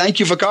 Okay, thank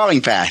you for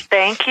calling, Pat.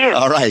 Thank you.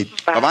 All right.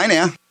 Bye. Bye-bye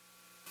now.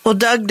 Well,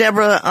 Doug,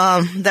 Deborah,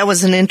 that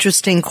was an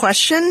interesting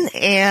question,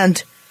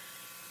 and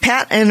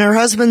Pat and her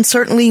husband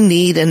certainly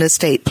need an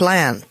estate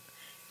plan.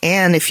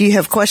 And if you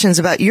have questions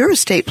about your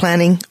estate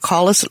planning,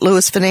 call us at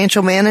Lewis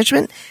Financial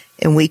Management,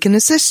 and we can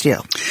assist you.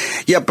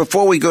 Yeah,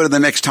 before we go to the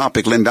next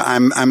topic, Linda,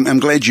 I'm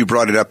glad you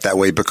brought it up that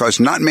way, because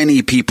not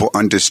many people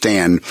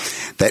understand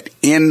that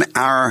in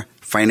our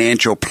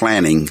financial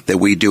planning that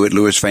we do at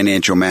Lewis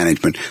Financial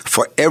Management,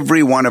 for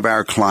every one of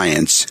our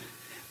clients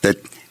that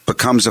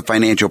becomes a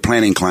financial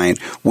planning client,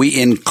 we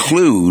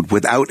include,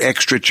 without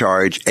extra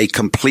charge, a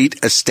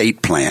complete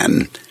estate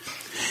plan.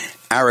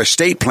 Our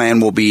estate plan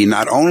will be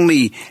not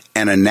only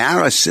an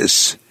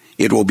analysis,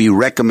 it will be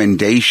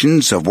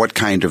recommendations of what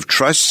kind of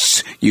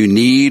trusts you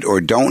need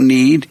or don't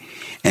need,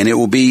 and it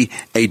will be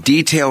a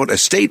detailed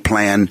estate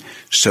plan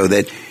so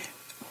that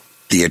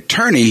the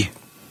attorney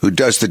who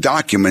does the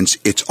documents,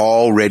 it's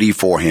all ready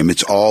for him.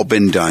 It's all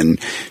been done.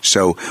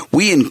 So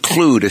we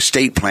include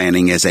estate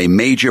planning as a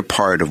major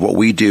part of what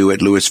we do at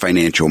Lewis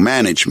Financial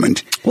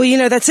Management.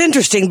 Well, that's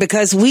interesting,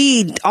 because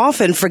we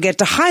often forget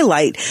to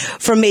highlight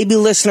for maybe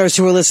listeners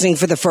who are listening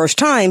for the first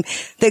time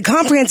that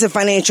comprehensive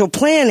financial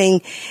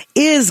planning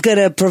is going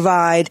to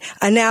provide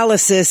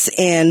analysis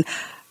and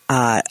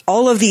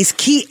all of these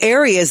key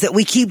areas that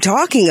we keep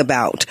talking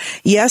about.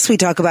 Yes, we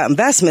talk about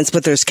investments,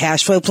 but there's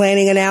cash flow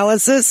planning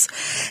analysis,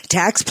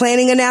 tax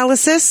planning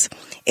analysis,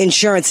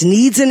 insurance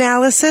needs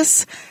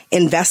analysis,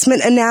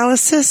 investment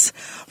analysis,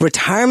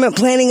 retirement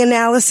planning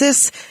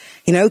analysis,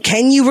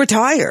 Can you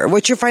retire?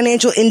 What's your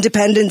financial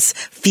independence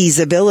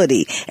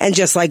feasibility? And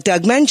just like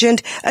Doug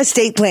mentioned,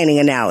 estate planning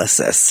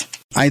analysis.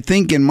 I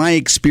think in my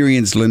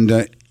experience,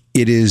 Linda,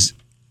 it is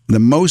the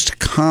most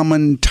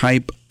common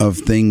type of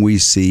thing we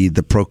see,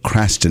 the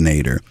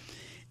procrastinator.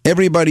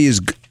 Everybody is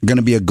going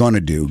to be going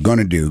to do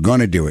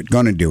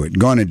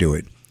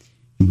it.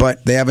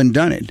 But they haven't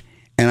done it.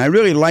 And I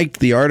really liked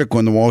the article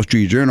in the Wall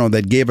Street Journal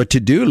that gave a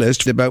to-do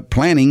list about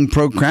planning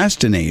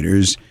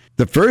procrastinators.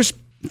 The first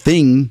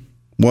thing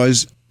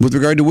was with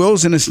regard to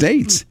wills and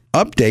estates.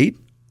 Update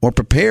or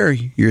prepare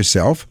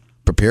yourself.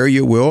 Prepare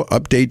your will,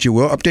 update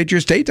your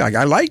estate doc.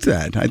 I liked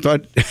that. I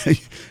thought,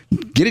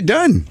 get it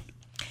done.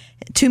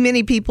 Too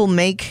many people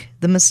make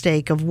the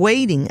mistake of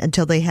waiting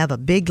until they have a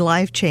big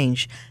life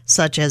change,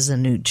 such as a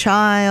new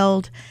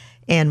child,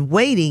 and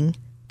waiting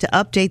to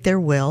update their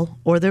will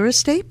or their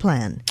estate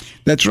plan.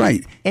 That's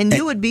right. And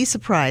you would be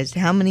surprised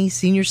how many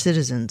senior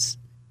citizens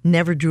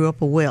never drew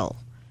up a will.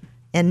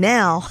 And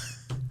now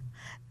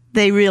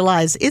they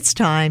realize it's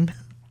time,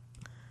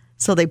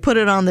 so they put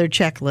it on their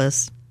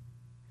checklist.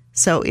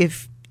 So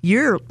if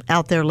you're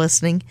out there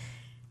listening,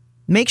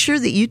 make sure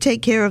that you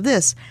take care of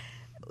this.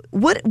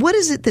 What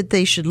is it that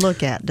they should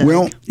look at, Doug?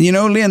 Well,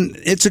 Lynn,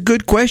 it's a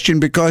good question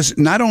because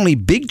not only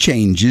big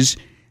changes,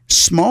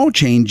 small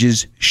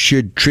changes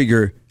should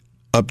trigger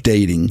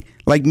updating,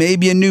 like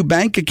maybe a new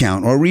bank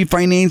account or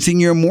refinancing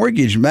your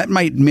mortgage. That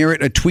might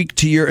merit a tweak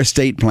to your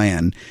estate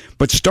plan.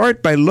 But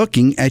start by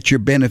looking at your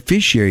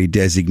beneficiary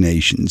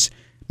designations,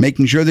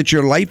 making sure that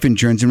your life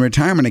insurance and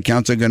retirement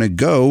accounts are going to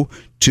go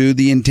to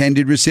the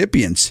intended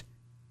recipients.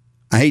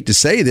 I hate to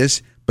say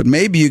this, but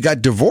maybe you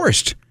got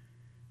divorced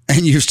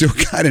and you still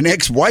got an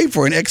ex-wife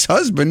or an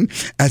ex-husband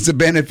as a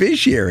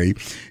beneficiary.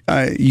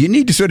 You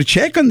need to sort of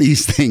check on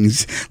these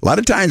things. A lot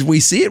of times we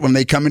see it when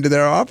they come into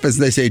their office.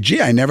 They say,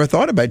 gee, I never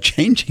thought about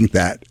changing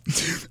that.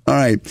 All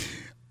right.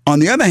 On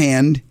the other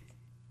hand,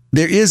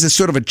 there is a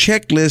sort of a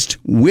checklist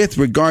with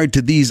regard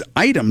to these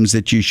items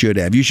that you should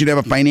have. You should have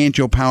a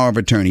financial power of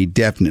attorney,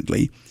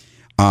 definitely.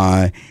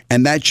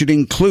 And that should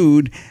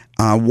include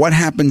what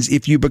happens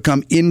if you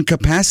become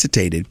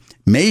incapacitated.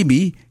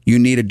 Maybe you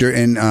need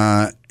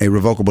a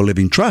revocable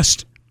living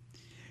trust.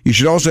 You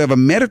should also have a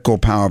medical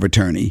power of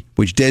attorney,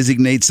 which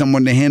designates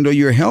someone to handle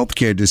your health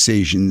care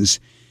decisions.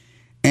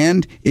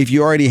 And if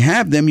you already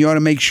have them, you ought to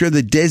make sure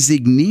the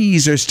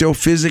designees are still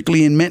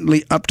physically and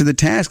mentally up to the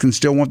task and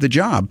still want the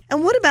job.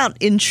 And what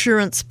about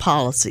insurance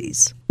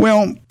policies?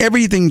 Well,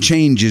 everything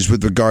changes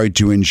with regard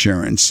to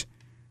insurance.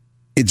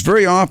 It's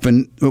very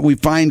often what we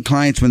find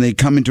clients when they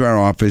come into our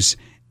office,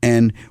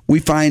 and we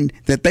find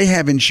that they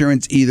have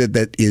insurance either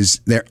that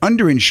is they're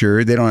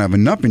underinsured, they don't have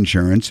enough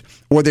insurance,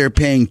 or they're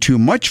paying too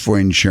much for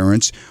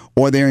insurance,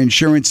 or their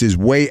insurance is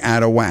way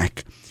out of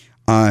whack.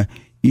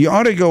 You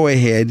ought to go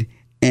ahead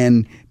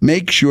and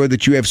make sure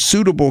that you have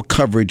suitable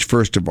coverage,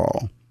 first of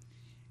all.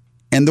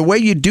 And the way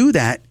you do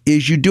that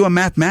is you do a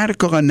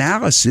mathematical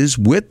analysis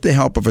with the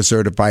help of a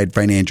certified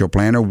financial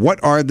planner.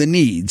 What are the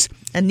needs?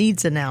 A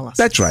needs analysis.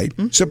 That's right.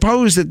 Mm-hmm.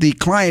 Suppose that the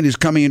client is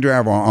coming into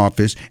our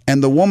office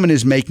and the woman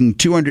is making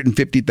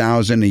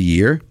 $250,000 a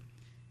year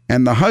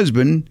and the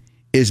husband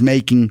is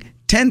making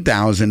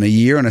 $10,000 a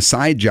year on a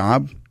side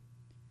job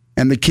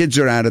and the kids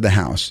are out of the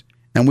house.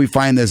 And we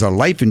find there's a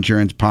life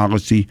insurance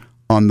policy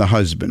on the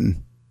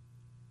husband.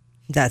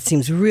 That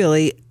seems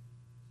really...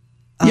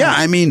 Yeah,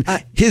 I mean,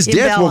 his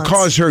death will imbalance.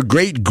 cause her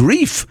great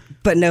grief.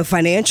 But no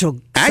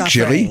financial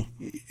Actually,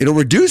 suffering. it'll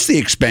reduce the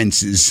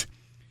expenses.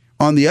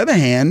 On the other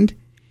hand,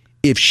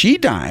 if she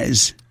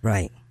dies,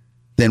 Right.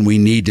 then we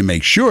need to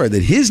make sure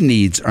that his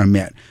needs are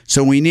met.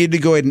 So we need to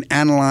go ahead and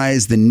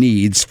analyze the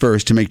needs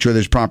first to make sure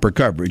there's proper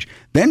coverage.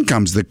 Then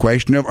comes the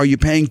question of, are you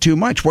paying too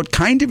much? What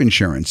kind of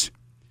insurance?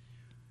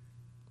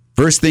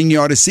 First thing you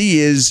ought to see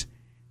is,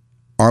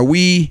 are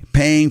we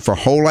paying for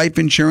whole life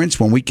insurance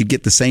when we could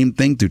get the same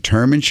thing through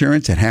term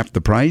insurance at half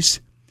the price?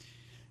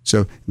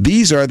 So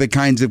these are the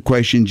kinds of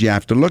questions you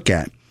have to look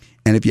at.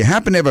 And if you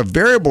happen to have a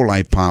variable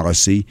life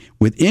policy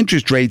with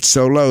interest rates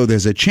so low,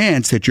 there's a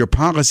chance that your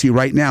policy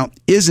right now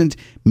isn't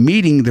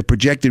meeting the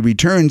projected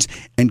returns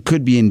and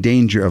could be in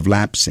danger of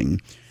lapsing.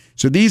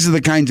 So these are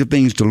the kinds of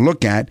things to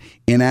look at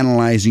in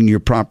analyzing your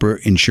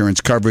proper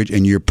insurance coverage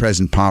and your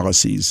present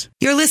policies.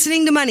 You're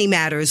listening to Money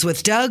Matters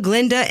with Doug,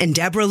 Linda, and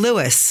Deborah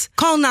Lewis.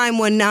 Call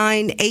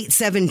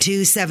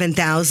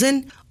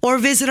 919-872-7000 or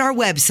visit our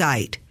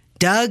website,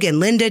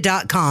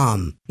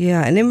 DougandLinda.com.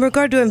 Yeah, and in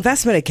regard to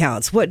investment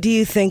accounts, what do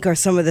you think are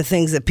some of the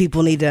things that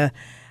people need to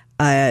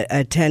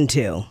attend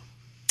to?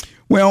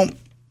 Well,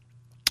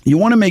 you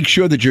want to make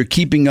sure that you're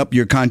keeping up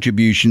your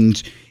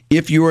contributions,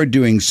 if you are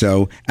doing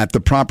so, at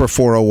the proper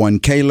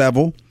 401k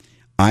level,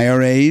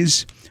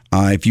 IRAs.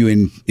 If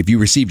you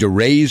received a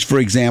raise, for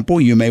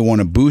example, you may want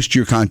to boost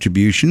your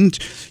contributions.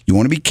 You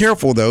want to be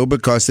careful, though,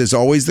 because there's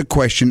always the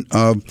question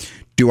of,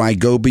 do I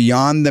go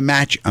beyond the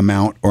match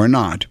amount or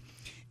not?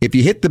 If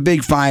you hit the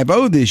big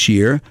 50 this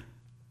year,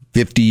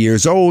 50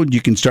 years old, you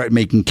can start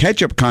making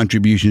catch-up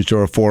contributions to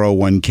a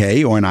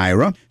 401k or an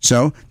IRA.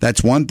 So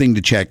that's one thing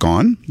to check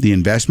on, the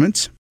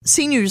investments.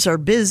 Seniors are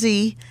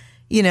busy.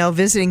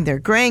 visiting their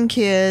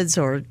grandkids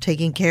or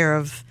taking care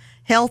of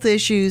health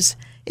issues,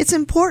 it's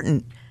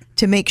important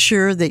to make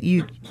sure that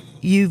you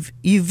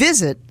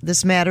visit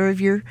this matter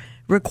of your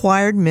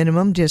required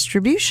minimum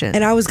distribution.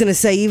 And I was going to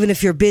say, even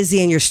if you're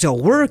busy and you're still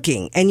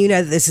working and you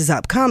know that this is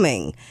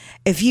upcoming,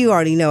 if you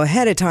already know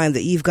ahead of time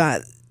that you've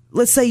got,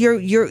 let's say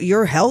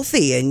you're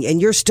healthy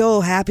and you're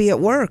still happy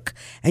at work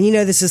and you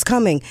know this is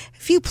coming,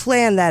 if you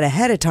plan that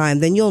ahead of time,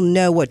 then you'll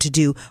know what to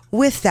do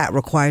with that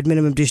required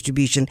minimum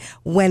distribution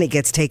when it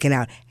gets taken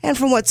out and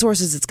from what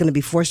sources it's going to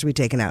be forced to be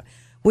taken out.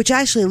 Which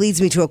actually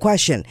leads me to a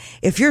question.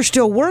 If you're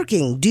still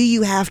working, do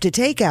you have to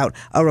take out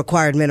a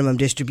required minimum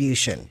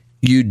distribution?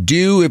 You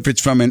do if it's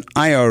from an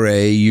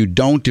IRA. You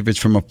don't if it's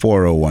from a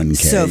 401k.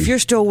 So if you're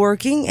still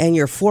working and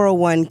your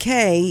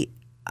 401k,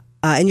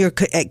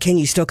 can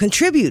you still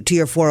contribute to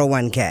your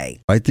 401k?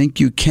 I think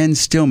you can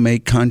still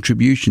make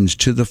contributions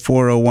to the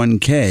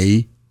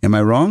 401k. Am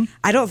I wrong?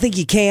 I don't think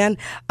you can.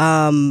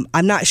 I'm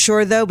not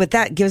sure, though, but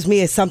that gives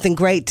me something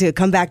great to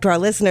come back to our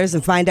listeners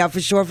and find out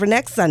for sure for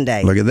next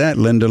Sunday. Look at that,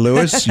 Linda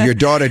Lewis. Your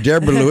daughter,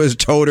 Deborah Lewis,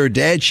 told her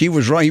dad she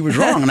was wrong. He was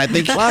wrong. And I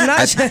think,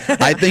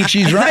 I think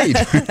she's right.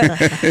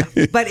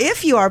 But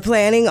if you are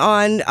planning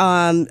on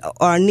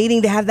or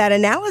needing to have that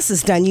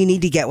analysis done, you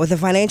need to get with a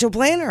financial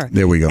planner.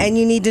 There we go. And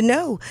you need to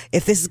know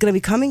if this is going to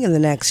be coming in the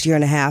next year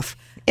and a half.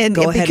 And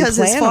go ahead because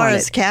and plan as far on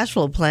as it. cash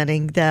flow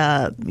planning,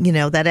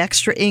 that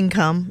extra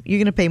income, you're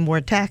going to pay more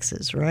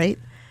taxes, right?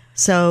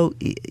 So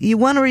you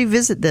want to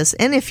revisit this.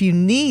 And if you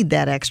need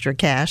that extra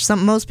cash,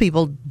 most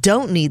people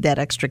don't need that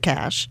extra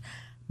cash,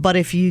 but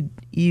if you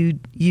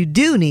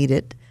do need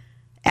it,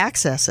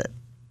 access it,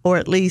 or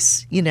at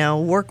least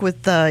work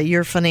with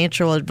your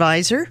financial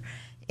advisor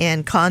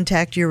and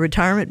contact your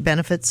retirement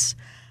benefits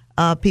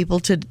people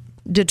to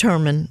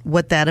determine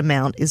what that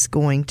amount is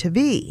going to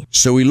be.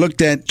 So we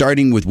looked at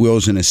starting with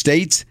wills and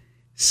estates,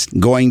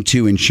 going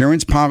to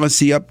insurance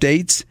policy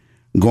updates,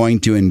 going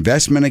to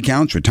investment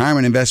accounts,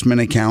 retirement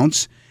investment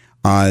accounts.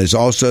 There's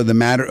also the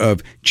matter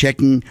of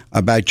checking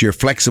about your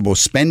flexible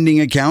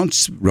spending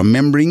accounts,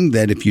 remembering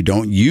that if you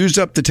don't use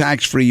up the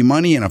tax-free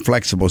money in a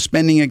flexible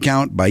spending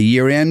account by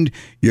year end,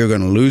 you're going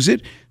to lose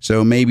it.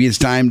 So maybe it's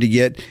time to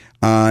get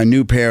a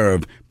new pair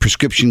of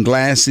prescription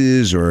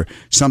glasses or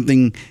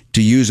something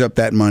to use up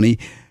that money.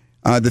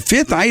 The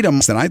fifth item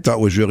that I thought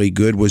was really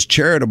good was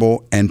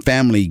charitable and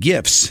family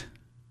gifts.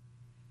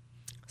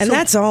 And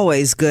that's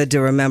always good to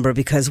remember,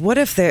 because what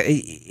if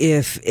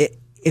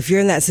if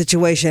you're in that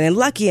situation and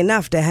lucky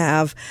enough to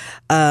have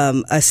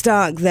a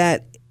stock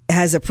that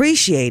has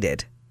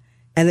appreciated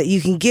and that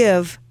you can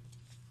give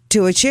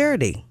to a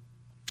charity?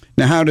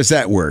 Now, how does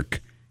that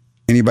work?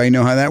 Anybody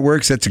know how that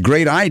works? That's a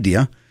great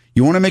idea.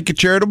 You want to make a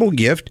charitable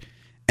gift,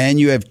 and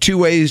you have 3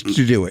 ways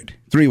to do it.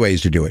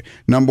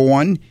 Number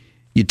one,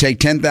 you take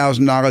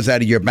 $10,000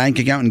 out of your bank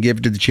account and give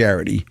it to the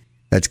charity.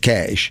 That's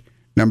cash.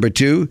 Number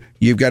two,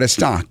 you've got a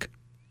stock.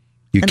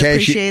 An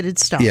appreciated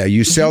stock. Yeah,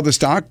 you sell the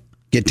stock,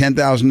 get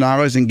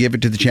 $10,000 and give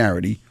it to the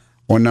charity.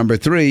 Or number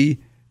three,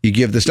 you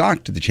give the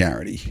stock to the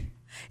charity.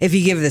 If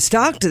you give the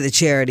stock to the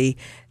charity,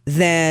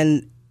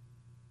 then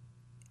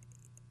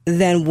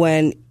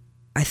when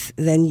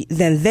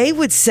then they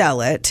would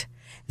sell it.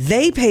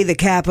 They pay the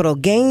capital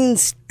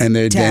gains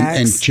tax.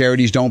 And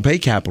charities don't pay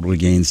capital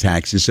gains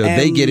taxes, so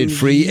they get it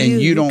free and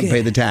you don't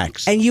pay the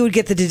tax. And you would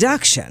get the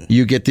deduction.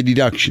 You get the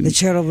deduction. The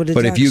charitable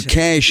deduction. But if you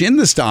cash in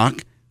the stock,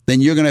 then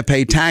you're going to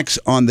pay tax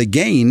on the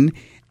gain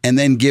and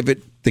then give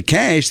it the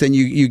cash, then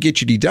you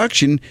get your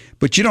deduction,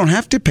 but you don't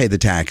have to pay the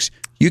tax.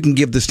 You can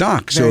give the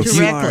stock. So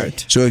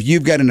if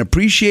you've got an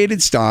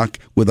appreciated stock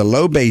with a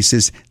low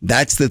basis,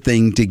 that's the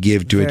thing to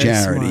give to a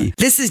charity. Smart.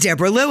 This is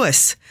Deborah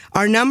Lewis.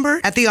 Our number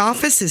at the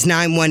office is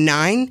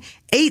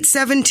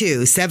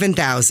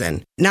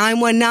 919-872-7000.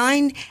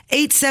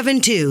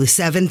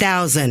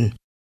 919-872-7000.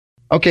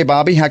 Okay,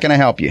 Bobby, how can I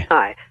help you?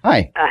 Hi.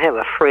 Hi. I have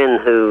a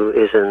friend who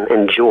is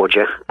in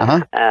Georgia.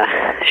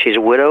 She's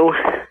a widow.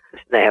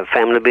 They have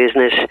family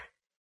business.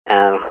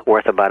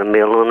 Worth about $1.5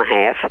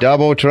 million.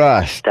 Double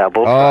trust.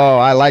 Double trust. Oh,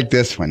 I like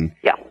this one.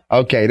 Yeah.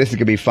 Okay, this is going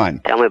to be fun.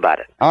 Tell me about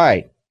it. All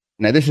right.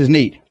 Now, this is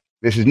neat.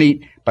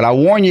 But I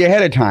warn you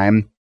ahead of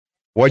time,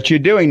 what you're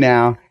doing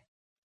now,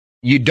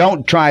 you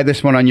don't try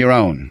this one on your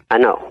own. I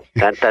know.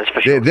 That's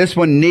for sure. This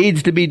one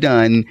needs to be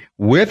done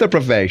with a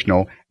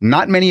professional.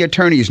 Not many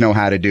attorneys know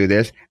how to do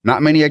this.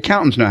 Not many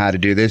accountants know how to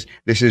do this.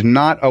 This is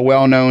not a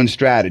well-known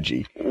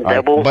strategy.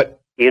 Double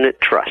unit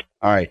trust.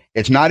 All right.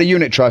 It's not a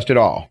unit trust at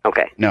all.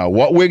 Okay. No,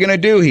 what we're going to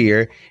do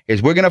here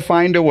is we're going to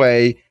find a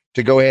way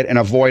to go ahead and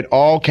avoid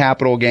all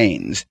capital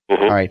gains.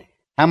 Mm-hmm. All right.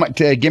 How much?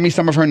 Give me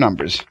some of her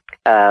numbers.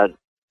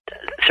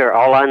 Sir,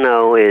 all I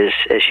know is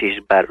she's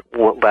about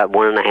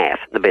 1.5,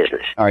 the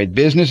business. All right.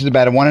 Business is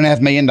about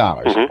 $1.5 million.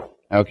 Mm-hmm.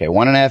 Okay.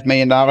 $1.5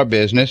 million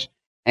business.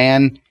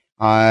 And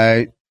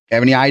have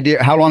any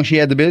idea how long she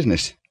had the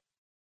business?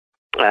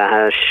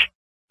 20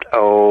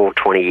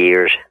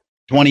 years.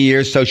 20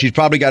 years, so she's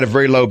probably got a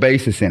very low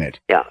basis in it.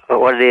 Yeah.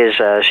 What it is,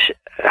 her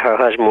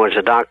husband was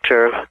a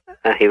doctor.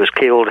 He was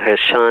killed. His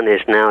son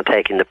is now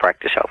taking the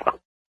practice over.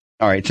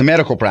 All right. It's a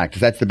medical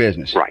practice. That's the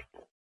business. Right.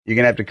 you're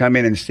going to have to come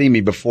in and see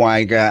me before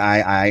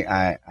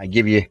I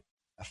give you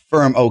a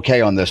firm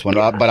okay on this one.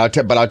 But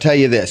I'll tell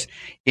you this.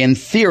 In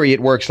theory,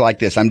 it works like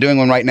this. I'm doing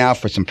one right now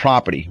for some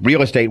property.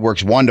 Real estate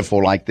works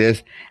wonderful like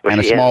this. Well,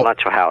 and she has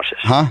lots of houses.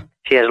 Huh?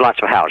 She has lots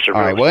of houses.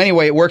 All right. Well,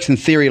 anyway, it works in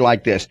theory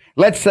like this.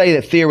 Let's say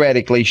that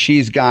theoretically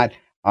she's got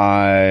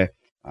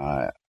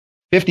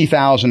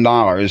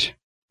 $50,000,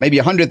 maybe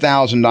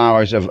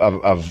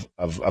 $100,000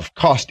 of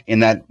cost in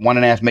that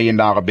 $1.5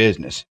 million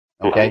business.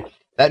 Okay.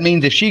 That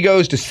means if she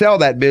goes to sell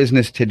that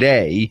business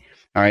today,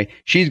 all right,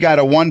 she's got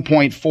a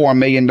 $1.4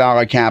 million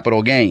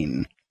capital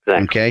gain.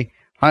 Exactly. Okay.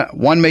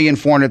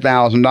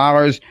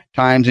 $1,400,000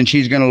 times, and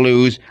she's going to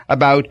lose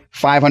about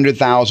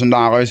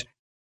 $500,000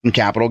 in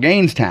capital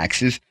gains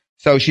taxes.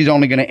 So she's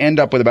only going to end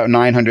up with about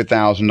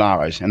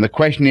 $900,000. And the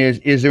question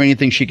is there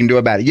anything she can do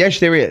about it? Yes,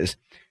 there is.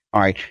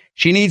 All right.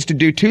 She needs to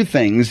do two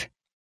things.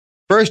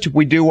 First,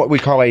 we do what we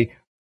call a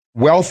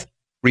wealth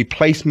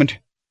replacement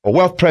or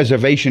wealth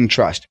preservation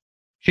trust.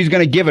 She's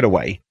going to give it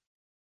away.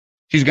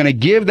 She's going to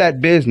give that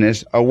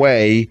business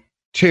away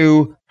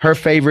to her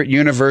favorite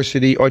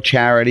university or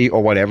charity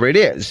or whatever it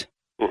is.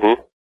 Mm-hmm.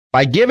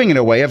 By giving it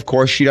away, of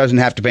course, she doesn't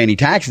have to pay any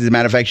taxes. As a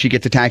matter of fact, she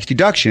gets a tax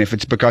deduction if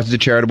it's because it's a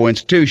charitable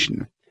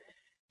institution.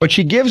 But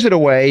she gives it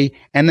away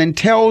and then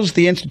tells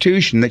the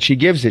institution that she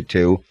gives it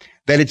to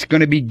that it's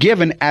going to be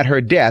given at her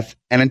death,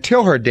 and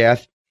until her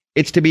death,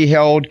 it's to be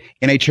held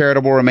in a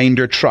charitable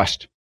remainder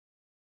trust.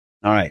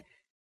 All right.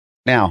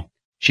 Now,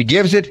 she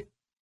gives it,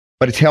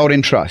 but it's held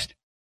in trust.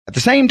 At the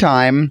same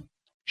time,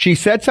 she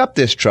sets up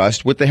this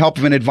trust with the help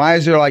of an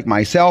advisor like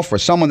myself or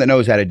someone that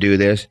knows how to do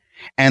this,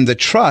 and the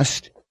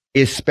trust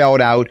is spelled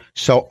out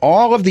so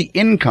all of the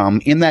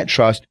income in that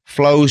trust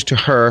flows to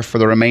her for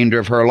the remainder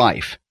of her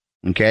life.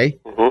 Okay?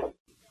 Mm-hmm.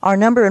 Our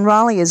number in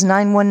Raleigh is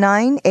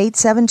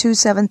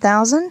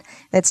 919-872-7000.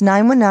 That's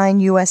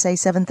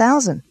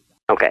 919-USA-7000.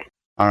 Okay.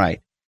 All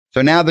right.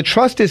 So now the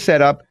trust is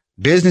set up,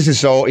 business is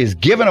sold, is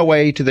given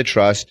away to the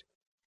trust,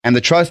 and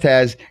the trust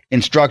has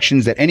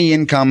instructions that any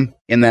income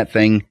in that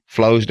thing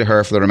flows to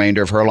her for the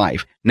remainder of her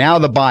life. Now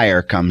the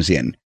buyer comes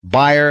in.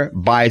 Buyer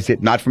buys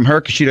it, not from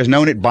her because she doesn't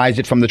own it, buys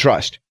it from the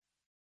trust.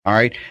 All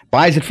right.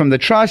 Buys it from the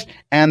trust,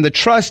 and the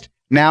trust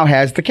now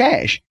has the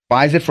cash.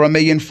 Buys it for $1.4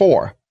 million.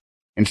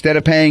 Instead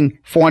of paying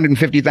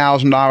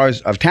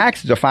 $450,000 of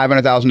taxes or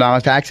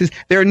 $500,000 taxes,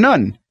 there are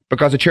none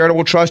because a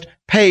charitable trust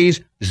pays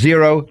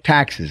 0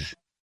 taxes.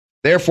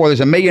 Therefore,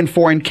 there's $1.4 million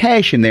in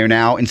cash in there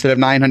now instead of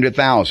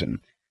 $900,000.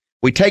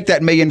 We take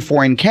that $1.4 million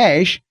in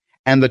cash,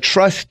 and the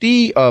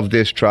trustee of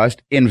this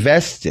trust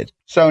invests it.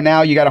 So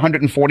now you got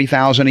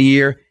 $140,000 a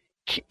year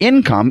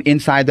income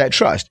inside that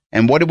trust.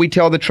 And what did we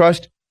tell the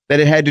trust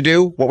that it had to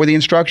do? What were the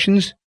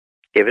instructions?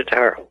 Give it to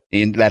her.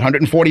 And that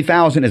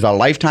 $140,000 is a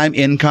lifetime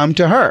income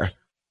to her.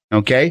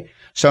 Okay?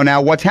 So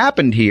now what's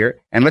happened here,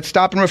 and let's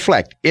stop and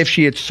reflect. If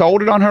she had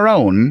sold it on her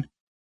own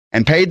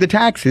and paid the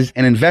taxes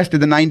and invested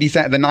the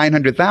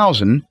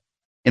 $900,000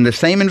 in the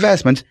same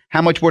investments,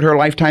 how much would her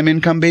lifetime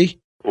income be?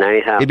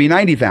 $90,000. It'd be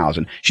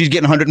 $90,000. She's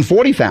getting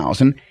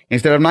 $140,000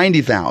 instead of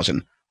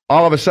 $90,000.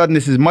 All of a sudden,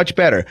 this is much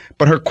better.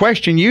 But her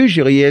question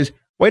usually is,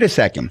 wait a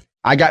second,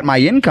 I got my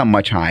income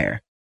much higher.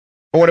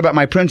 But what about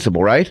my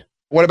principal, right?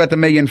 What about the $1.4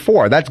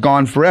 million? That's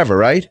gone forever,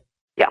 right?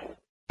 Yeah.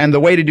 And the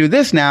way to do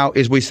this now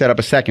is we set up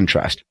a second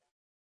trust.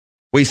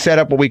 We set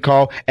up what we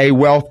call a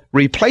wealth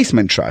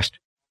replacement trust.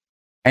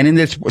 And in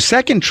this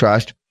second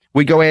trust,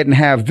 we go ahead and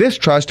have this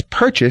trust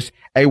purchase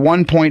a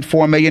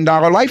 $1.4 million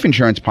life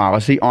insurance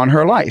policy on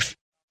her life.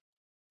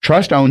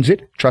 Trust owns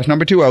it. Trust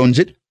number 2 owns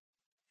it.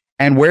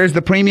 And where's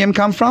the premium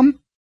come from?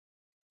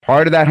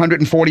 Part of that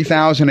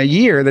 $140,000 a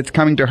year that's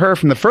coming to her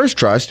from the first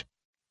trust,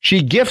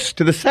 she gifts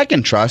to the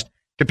second trust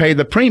to pay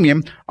the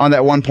premium on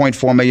that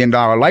 $1.4 million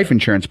life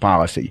insurance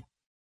policy.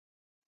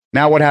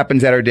 Now what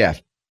happens at her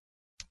death?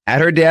 At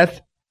her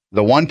death,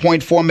 the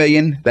 $1.4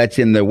 million that's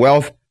in the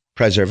wealth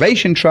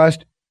preservation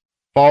trust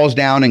falls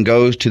down and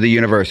goes to the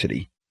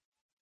university.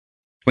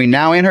 Between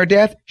now and her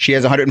death, she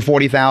has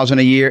 $140,000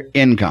 a year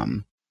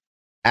income.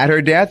 At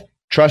her death,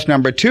 trust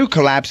number 2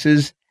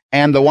 collapses,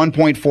 and the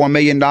 $1.4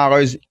 million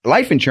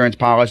life insurance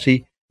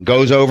policy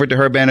goes over to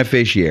her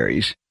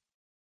beneficiaries.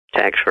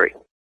 Tax-free.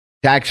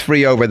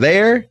 Tax-free over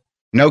there.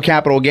 No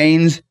capital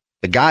gains.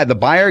 The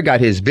buyer got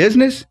his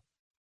business.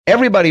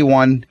 Everybody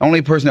won.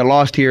 Only person that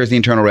lost here is the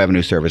Internal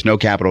Revenue Service. No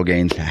capital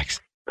gains tax.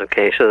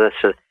 Okay, so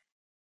that's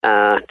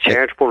a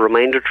charitable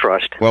remainder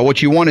trust. Well,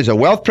 what you want is a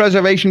wealth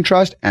preservation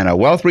trust and a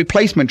wealth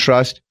replacement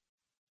trust.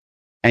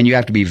 And you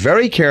have to be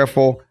very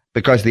careful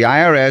because the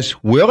IRS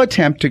will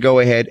attempt to go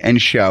ahead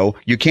and show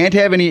you can't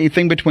have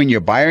anything between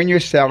your buyer and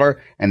your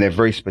seller, and there are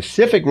very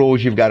specific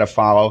rules you've got to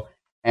follow.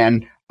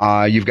 And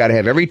you've got to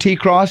have every T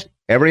crossed,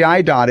 every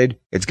I dotted.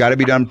 It's got to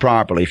be done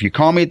properly. If you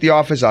call me at the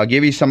office, I'll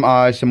give you some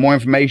more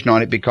information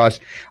on it because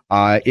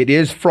it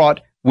is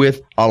fraught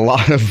with a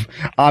lot of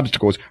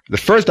obstacles. The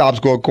first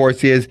obstacle, of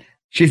course, is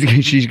she's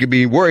going to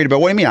be worried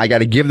about, what do you mean? I got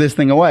to give this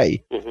thing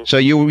away. Mm-hmm. So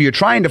you're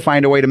trying to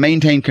find a way to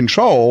maintain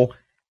control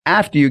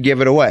after you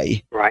give it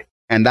away. Right.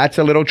 And that's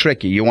a little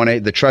tricky. You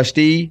want the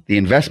trustee, the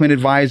investment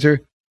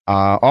advisor,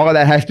 All of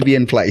that has to be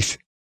in place.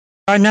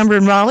 Our number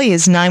in Raleigh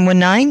is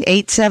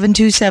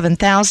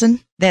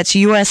 919-872-7000. That's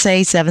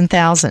USA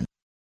 7000.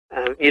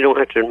 You don't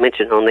have to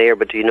mention it on the air,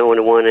 but do you know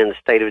anyone in the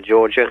state of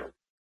Georgia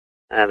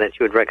that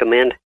you would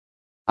recommend?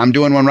 I'm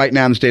doing one right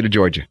now in the state of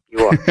Georgia.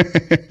 You are?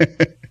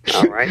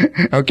 All right.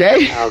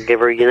 Okay. I'll give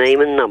her your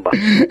name and number.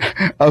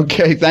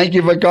 Okay. Thank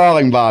you for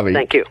calling, Bobby.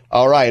 Thank you.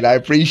 All right. I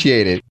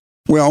appreciate it.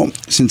 Well,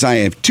 since I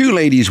have two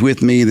ladies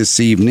with me this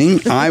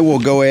evening, I will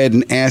go ahead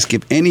and ask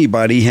if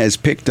anybody has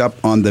picked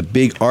up on the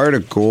big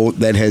article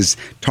that has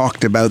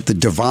talked about the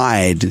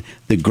divide,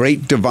 the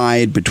great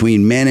divide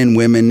between men and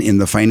women in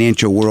the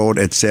financial world,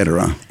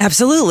 etc.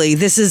 Absolutely.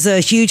 This is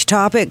a huge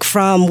topic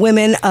from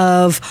women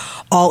of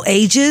all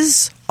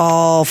ages,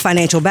 all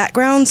financial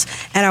backgrounds,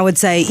 and I would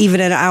say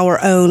even in our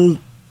own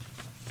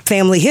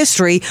family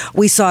history,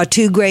 we saw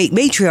two great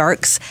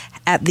matriarchs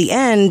at the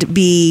end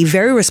be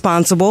very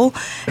responsible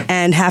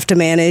and have to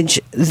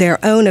manage their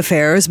own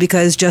affairs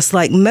because just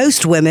like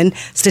most women,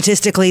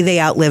 statistically, they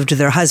outlived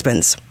their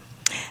husbands.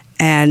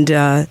 And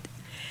I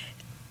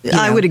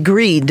would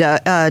agree,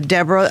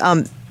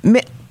 Deborah.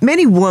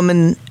 Many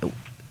women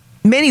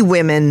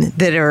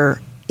that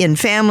are in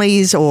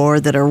families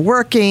or that are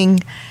working,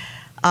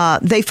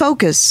 they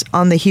focus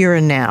on the here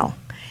and now.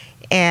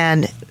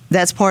 And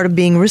that's part of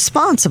being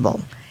responsible.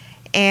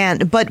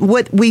 But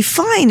what we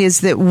find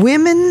is that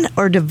women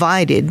are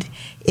divided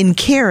in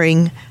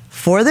caring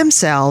for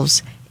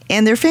themselves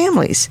and their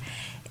families.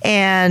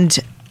 And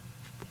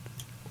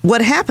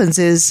what happens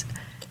is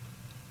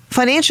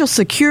financial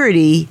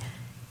security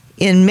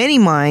in many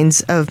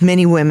minds of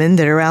many women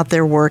that are out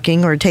there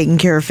working or taking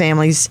care of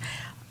families,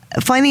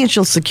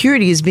 financial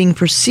security is being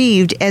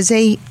perceived as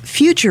a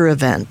future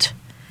event.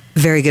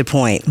 Very good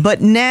point. But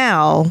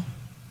now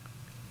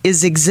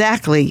is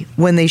exactly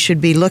when they should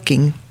be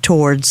looking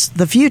towards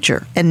the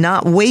future and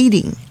not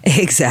waiting.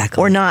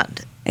 Exactly. Or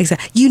not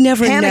exactly. You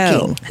never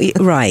panicking.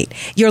 know. Right.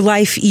 Your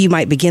life, you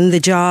might begin the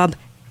job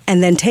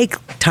and then take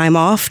time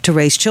off to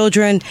raise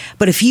children.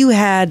 But if you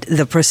had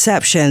the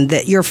perception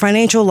that your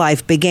financial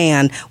life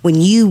began when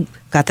you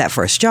got that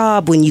first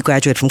job, when you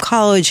graduated from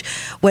college,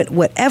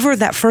 whatever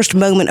that first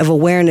moment of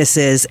awareness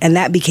is, and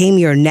that became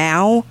your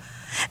now,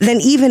 then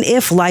even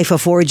if life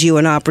affords you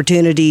an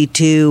opportunity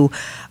to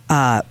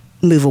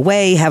move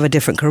away, have a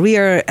different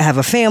career, have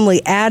a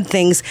family, add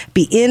things,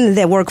 be in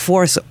the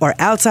workforce or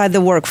outside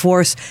the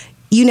workforce,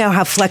 you now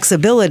have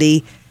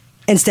flexibility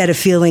instead of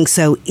feeling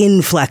so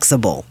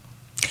inflexible.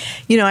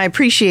 You know, I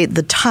appreciate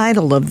the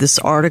title of this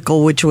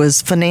article, which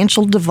was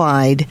Financial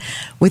Divide.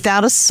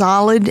 Without a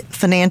solid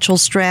financial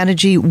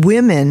strategy,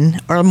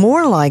 women are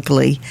more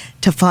likely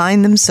to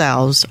find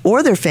themselves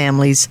or their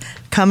families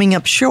coming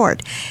up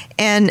short.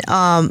 And,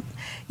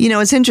 you know,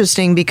 it's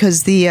interesting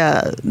because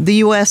the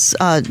U.S.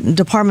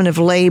 Department of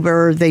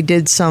Labor, they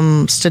did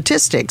some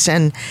statistics,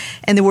 and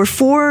there were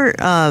four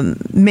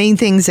main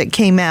things that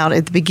came out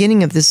at the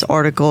beginning of this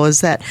article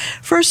is that,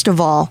 first of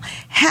all,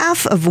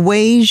 half of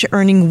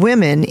wage-earning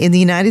women in the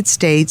United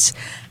States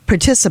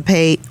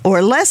participate,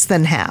 or less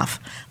than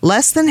half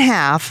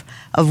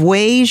of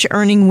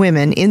wage-earning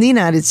women in the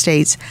United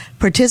States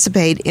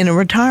participate in a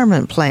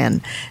retirement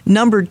plan.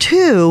 Number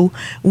two,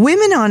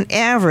 women on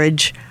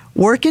average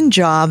work in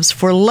jobs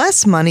for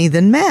less money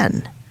than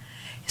men.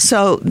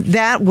 So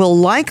that will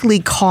likely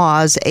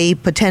cause a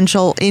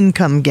potential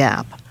income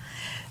gap.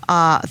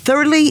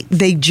 Thirdly,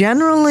 they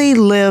generally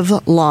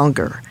live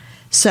longer.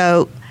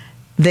 So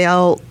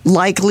they'll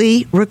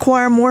likely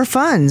require more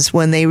funds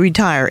when they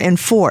retire. And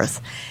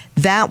fourth,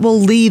 that will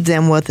leave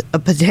them with a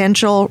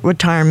potential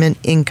retirement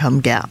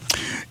income gap.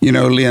 You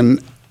know, Lynn,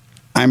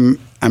 I'm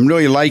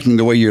really liking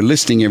the way you're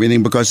listing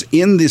everything because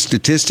in the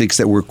statistics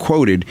that were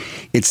quoted,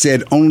 it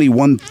said only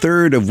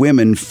 1/3 of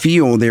women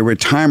feel their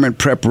retirement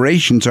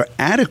preparations are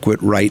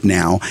adequate right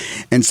now.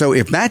 And so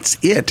if that's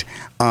it,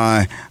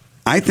 I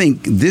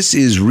think this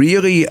is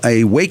really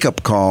a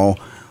wake-up call.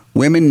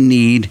 Women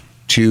need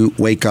to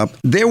wake up.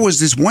 There was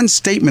this one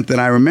statement that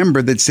I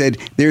remember that said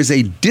there's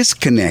a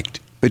disconnect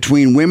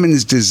between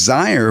women's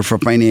desire for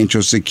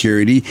financial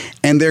security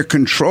and their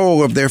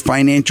control of their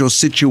financial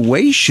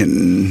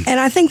situation. And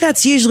I think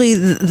that's usually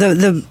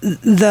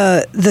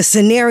the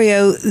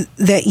scenario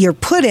that you're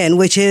put in,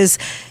 which is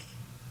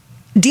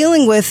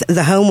dealing with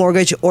the home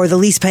mortgage or the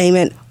lease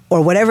payment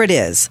or whatever it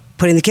is,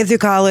 putting the kid through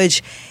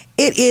college.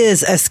 It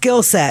is a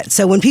skill set.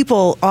 So when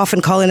people often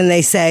call in and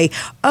they say,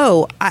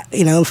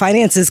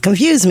 finances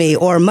confuse me,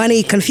 or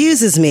money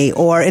confuses me,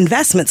 or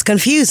investments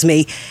confuse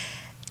me,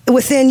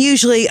 within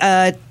usually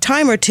a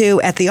time or two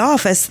at the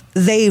office,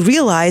 they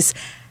realize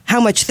how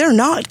much they're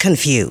not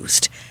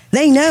confused.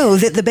 They know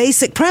that the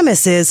basic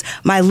premise is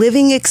my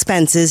living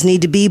expenses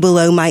need to be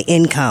below my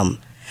income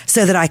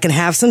so that I can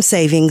have some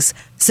savings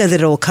so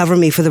that it will cover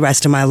me for the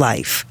rest of my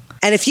life.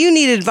 And if you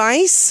need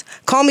advice,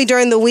 call me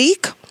during the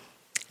week.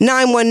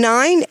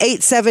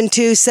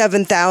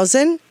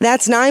 919-872-7000.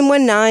 That's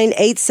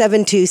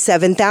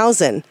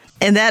 919-872-7000.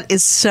 And that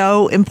is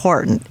so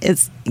important.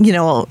 It's, you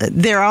know,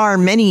 there are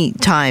many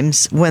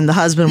times when the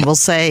husband will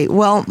say,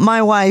 well,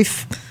 my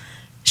wife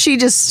she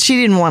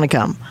didn't want to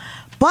come.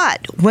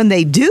 But when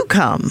they do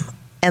come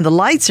and the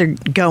lights are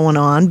going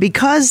on,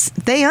 because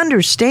they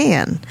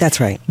understand that's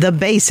right, the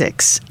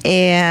basics,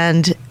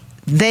 and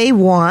they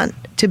want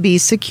to be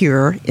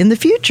secure in the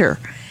future.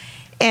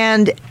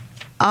 And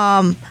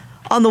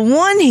on the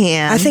one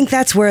hand, I think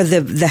that's where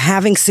the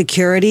having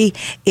security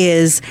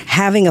is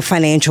having a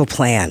financial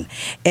plan.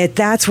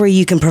 That's where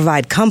you can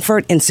provide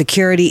comfort and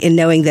security in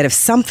knowing that if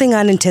something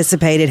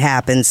unanticipated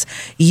happens,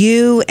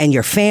 you and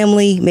your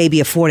family may be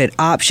afforded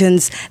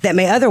options that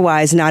may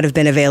otherwise not have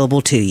been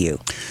available to you.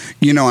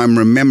 You know, I'm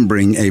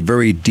remembering a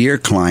very dear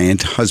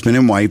client, husband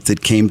and wife,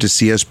 that came to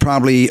see us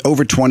probably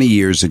over 20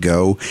 years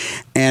ago.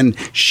 And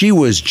she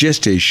was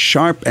just as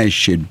sharp as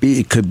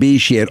could be.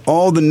 She had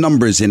all the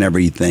numbers and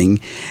everything.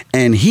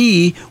 And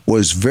he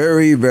was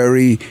very,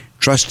 very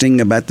trusting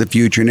about the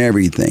future and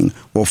everything.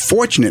 Well,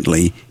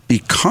 fortunately,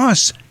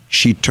 because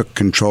she took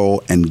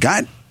control and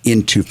got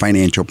into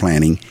financial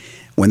planning,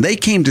 when they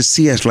came to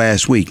see us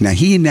last week, now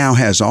he now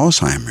has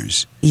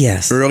Alzheimer's.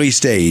 Yes. Early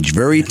stage,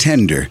 very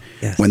tender.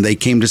 Yes. When they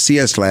came to see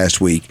us last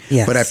week.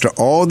 Yes. But after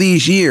all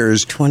these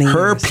years,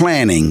 her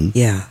planning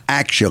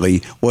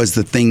actually was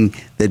the thing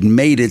that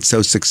made it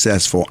so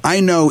successful. I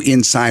know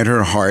inside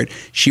her heart,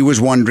 she was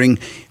wondering,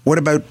 what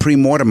about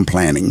pre-mortem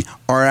planning?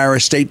 Are our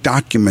estate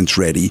documents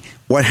ready?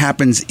 What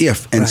happens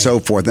if, and so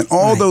forth. And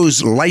all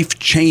those life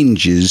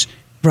changes,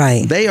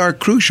 they are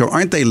crucial,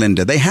 aren't they,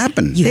 Linda? They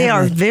happen. They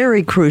are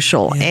very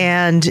crucial.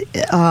 And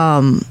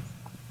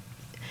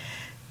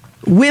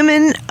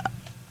women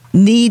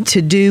need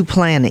to do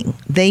planning.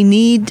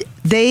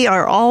 They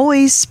are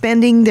always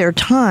spending their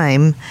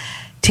time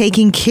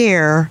taking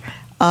care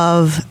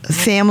of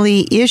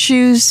family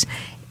issues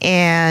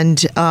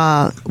and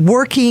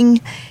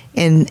working,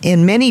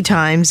 and many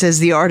times, as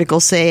the article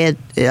said,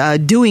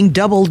 doing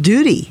double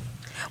duty.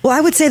 Well,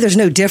 I would say there's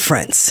no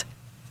difference.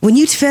 When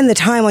you spend the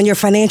time on your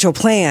financial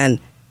plan,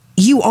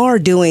 you are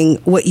doing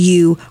what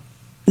you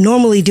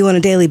normally do on a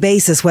daily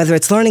basis, whether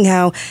it's learning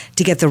how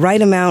to get the right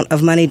amount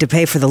of money to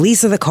pay for the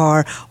lease of the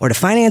car or to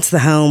finance the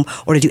home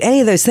or to do any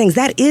of those things.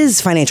 That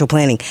is financial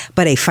planning.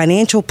 But a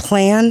financial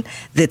plan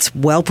that's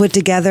well put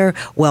together,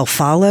 well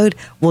followed,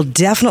 will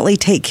definitely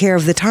take care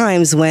of the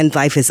times when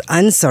life is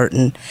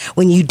uncertain,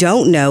 when you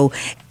don't know.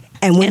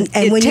 And when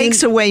it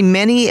takes away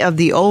many of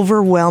the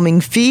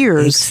overwhelming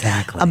fears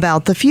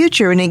about the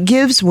future, and it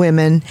gives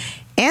women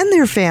and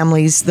their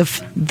families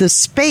the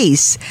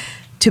space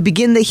to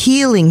begin the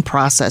healing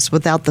process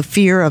without the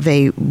fear of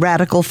a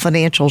radical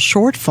financial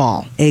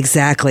shortfall.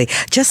 Exactly.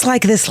 Just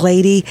like this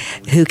lady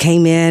who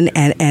came in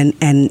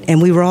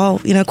and we were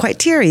all, quite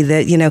teary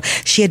that,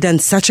 she had done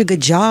such a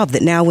good job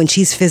that now when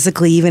she's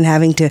physically even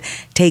having to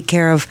take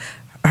care of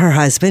her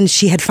husband,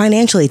 she had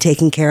financially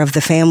taken care of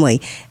the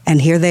family. And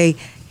here they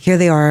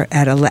are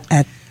at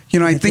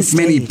I think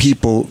many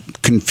people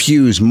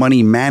confuse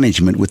money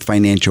management with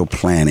financial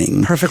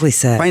planning. Perfectly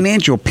said.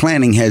 Financial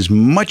planning has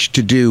much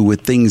to do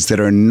with things that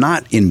are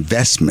not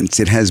investments.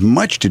 It has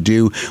much to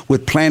do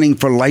with planning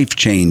for life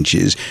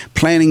changes,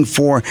 planning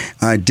for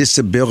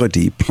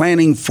disability,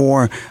 planning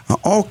for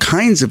all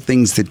kinds of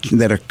things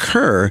that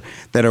occur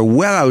that are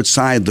well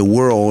outside the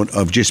world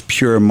of just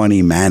pure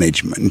money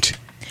management.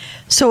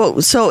 So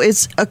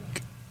it's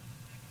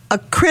a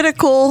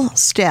critical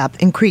step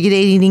in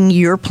creating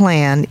your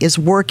plan is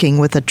working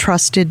with a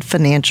trusted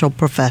financial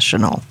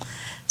professional,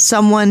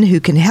 someone who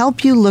can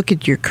help you look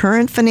at your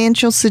current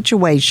financial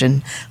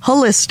situation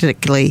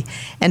holistically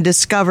and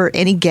discover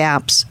any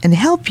gaps and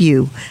help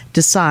you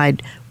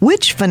decide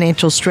which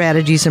financial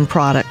strategies and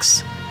products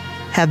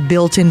have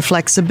built-in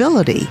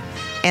flexibility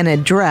and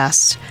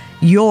address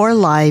your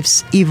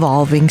life's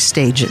evolving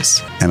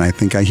stages. And I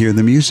think I hear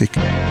the music.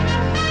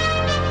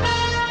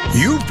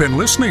 You've been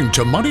listening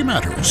to Money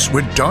Matters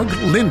with Doug,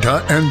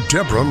 Linda, and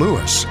Deborah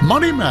Lewis.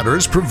 Money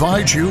Matters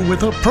provides you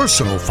with a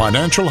personal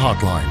financial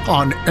hotline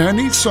on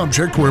any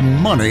subject where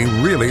money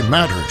really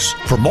matters.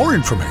 For more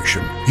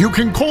information, you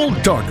can call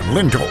Doug,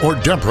 Linda, or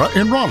Deborah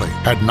in Raleigh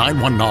at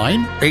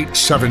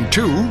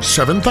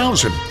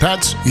 919-872-7000.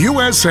 That's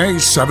USA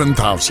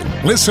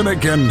 7000. Listen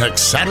again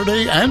next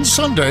Saturday and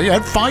Sunday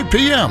at 5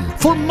 p.m.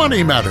 for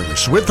Money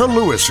Matters with the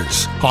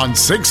Lewises on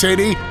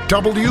 680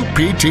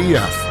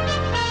 WPTF.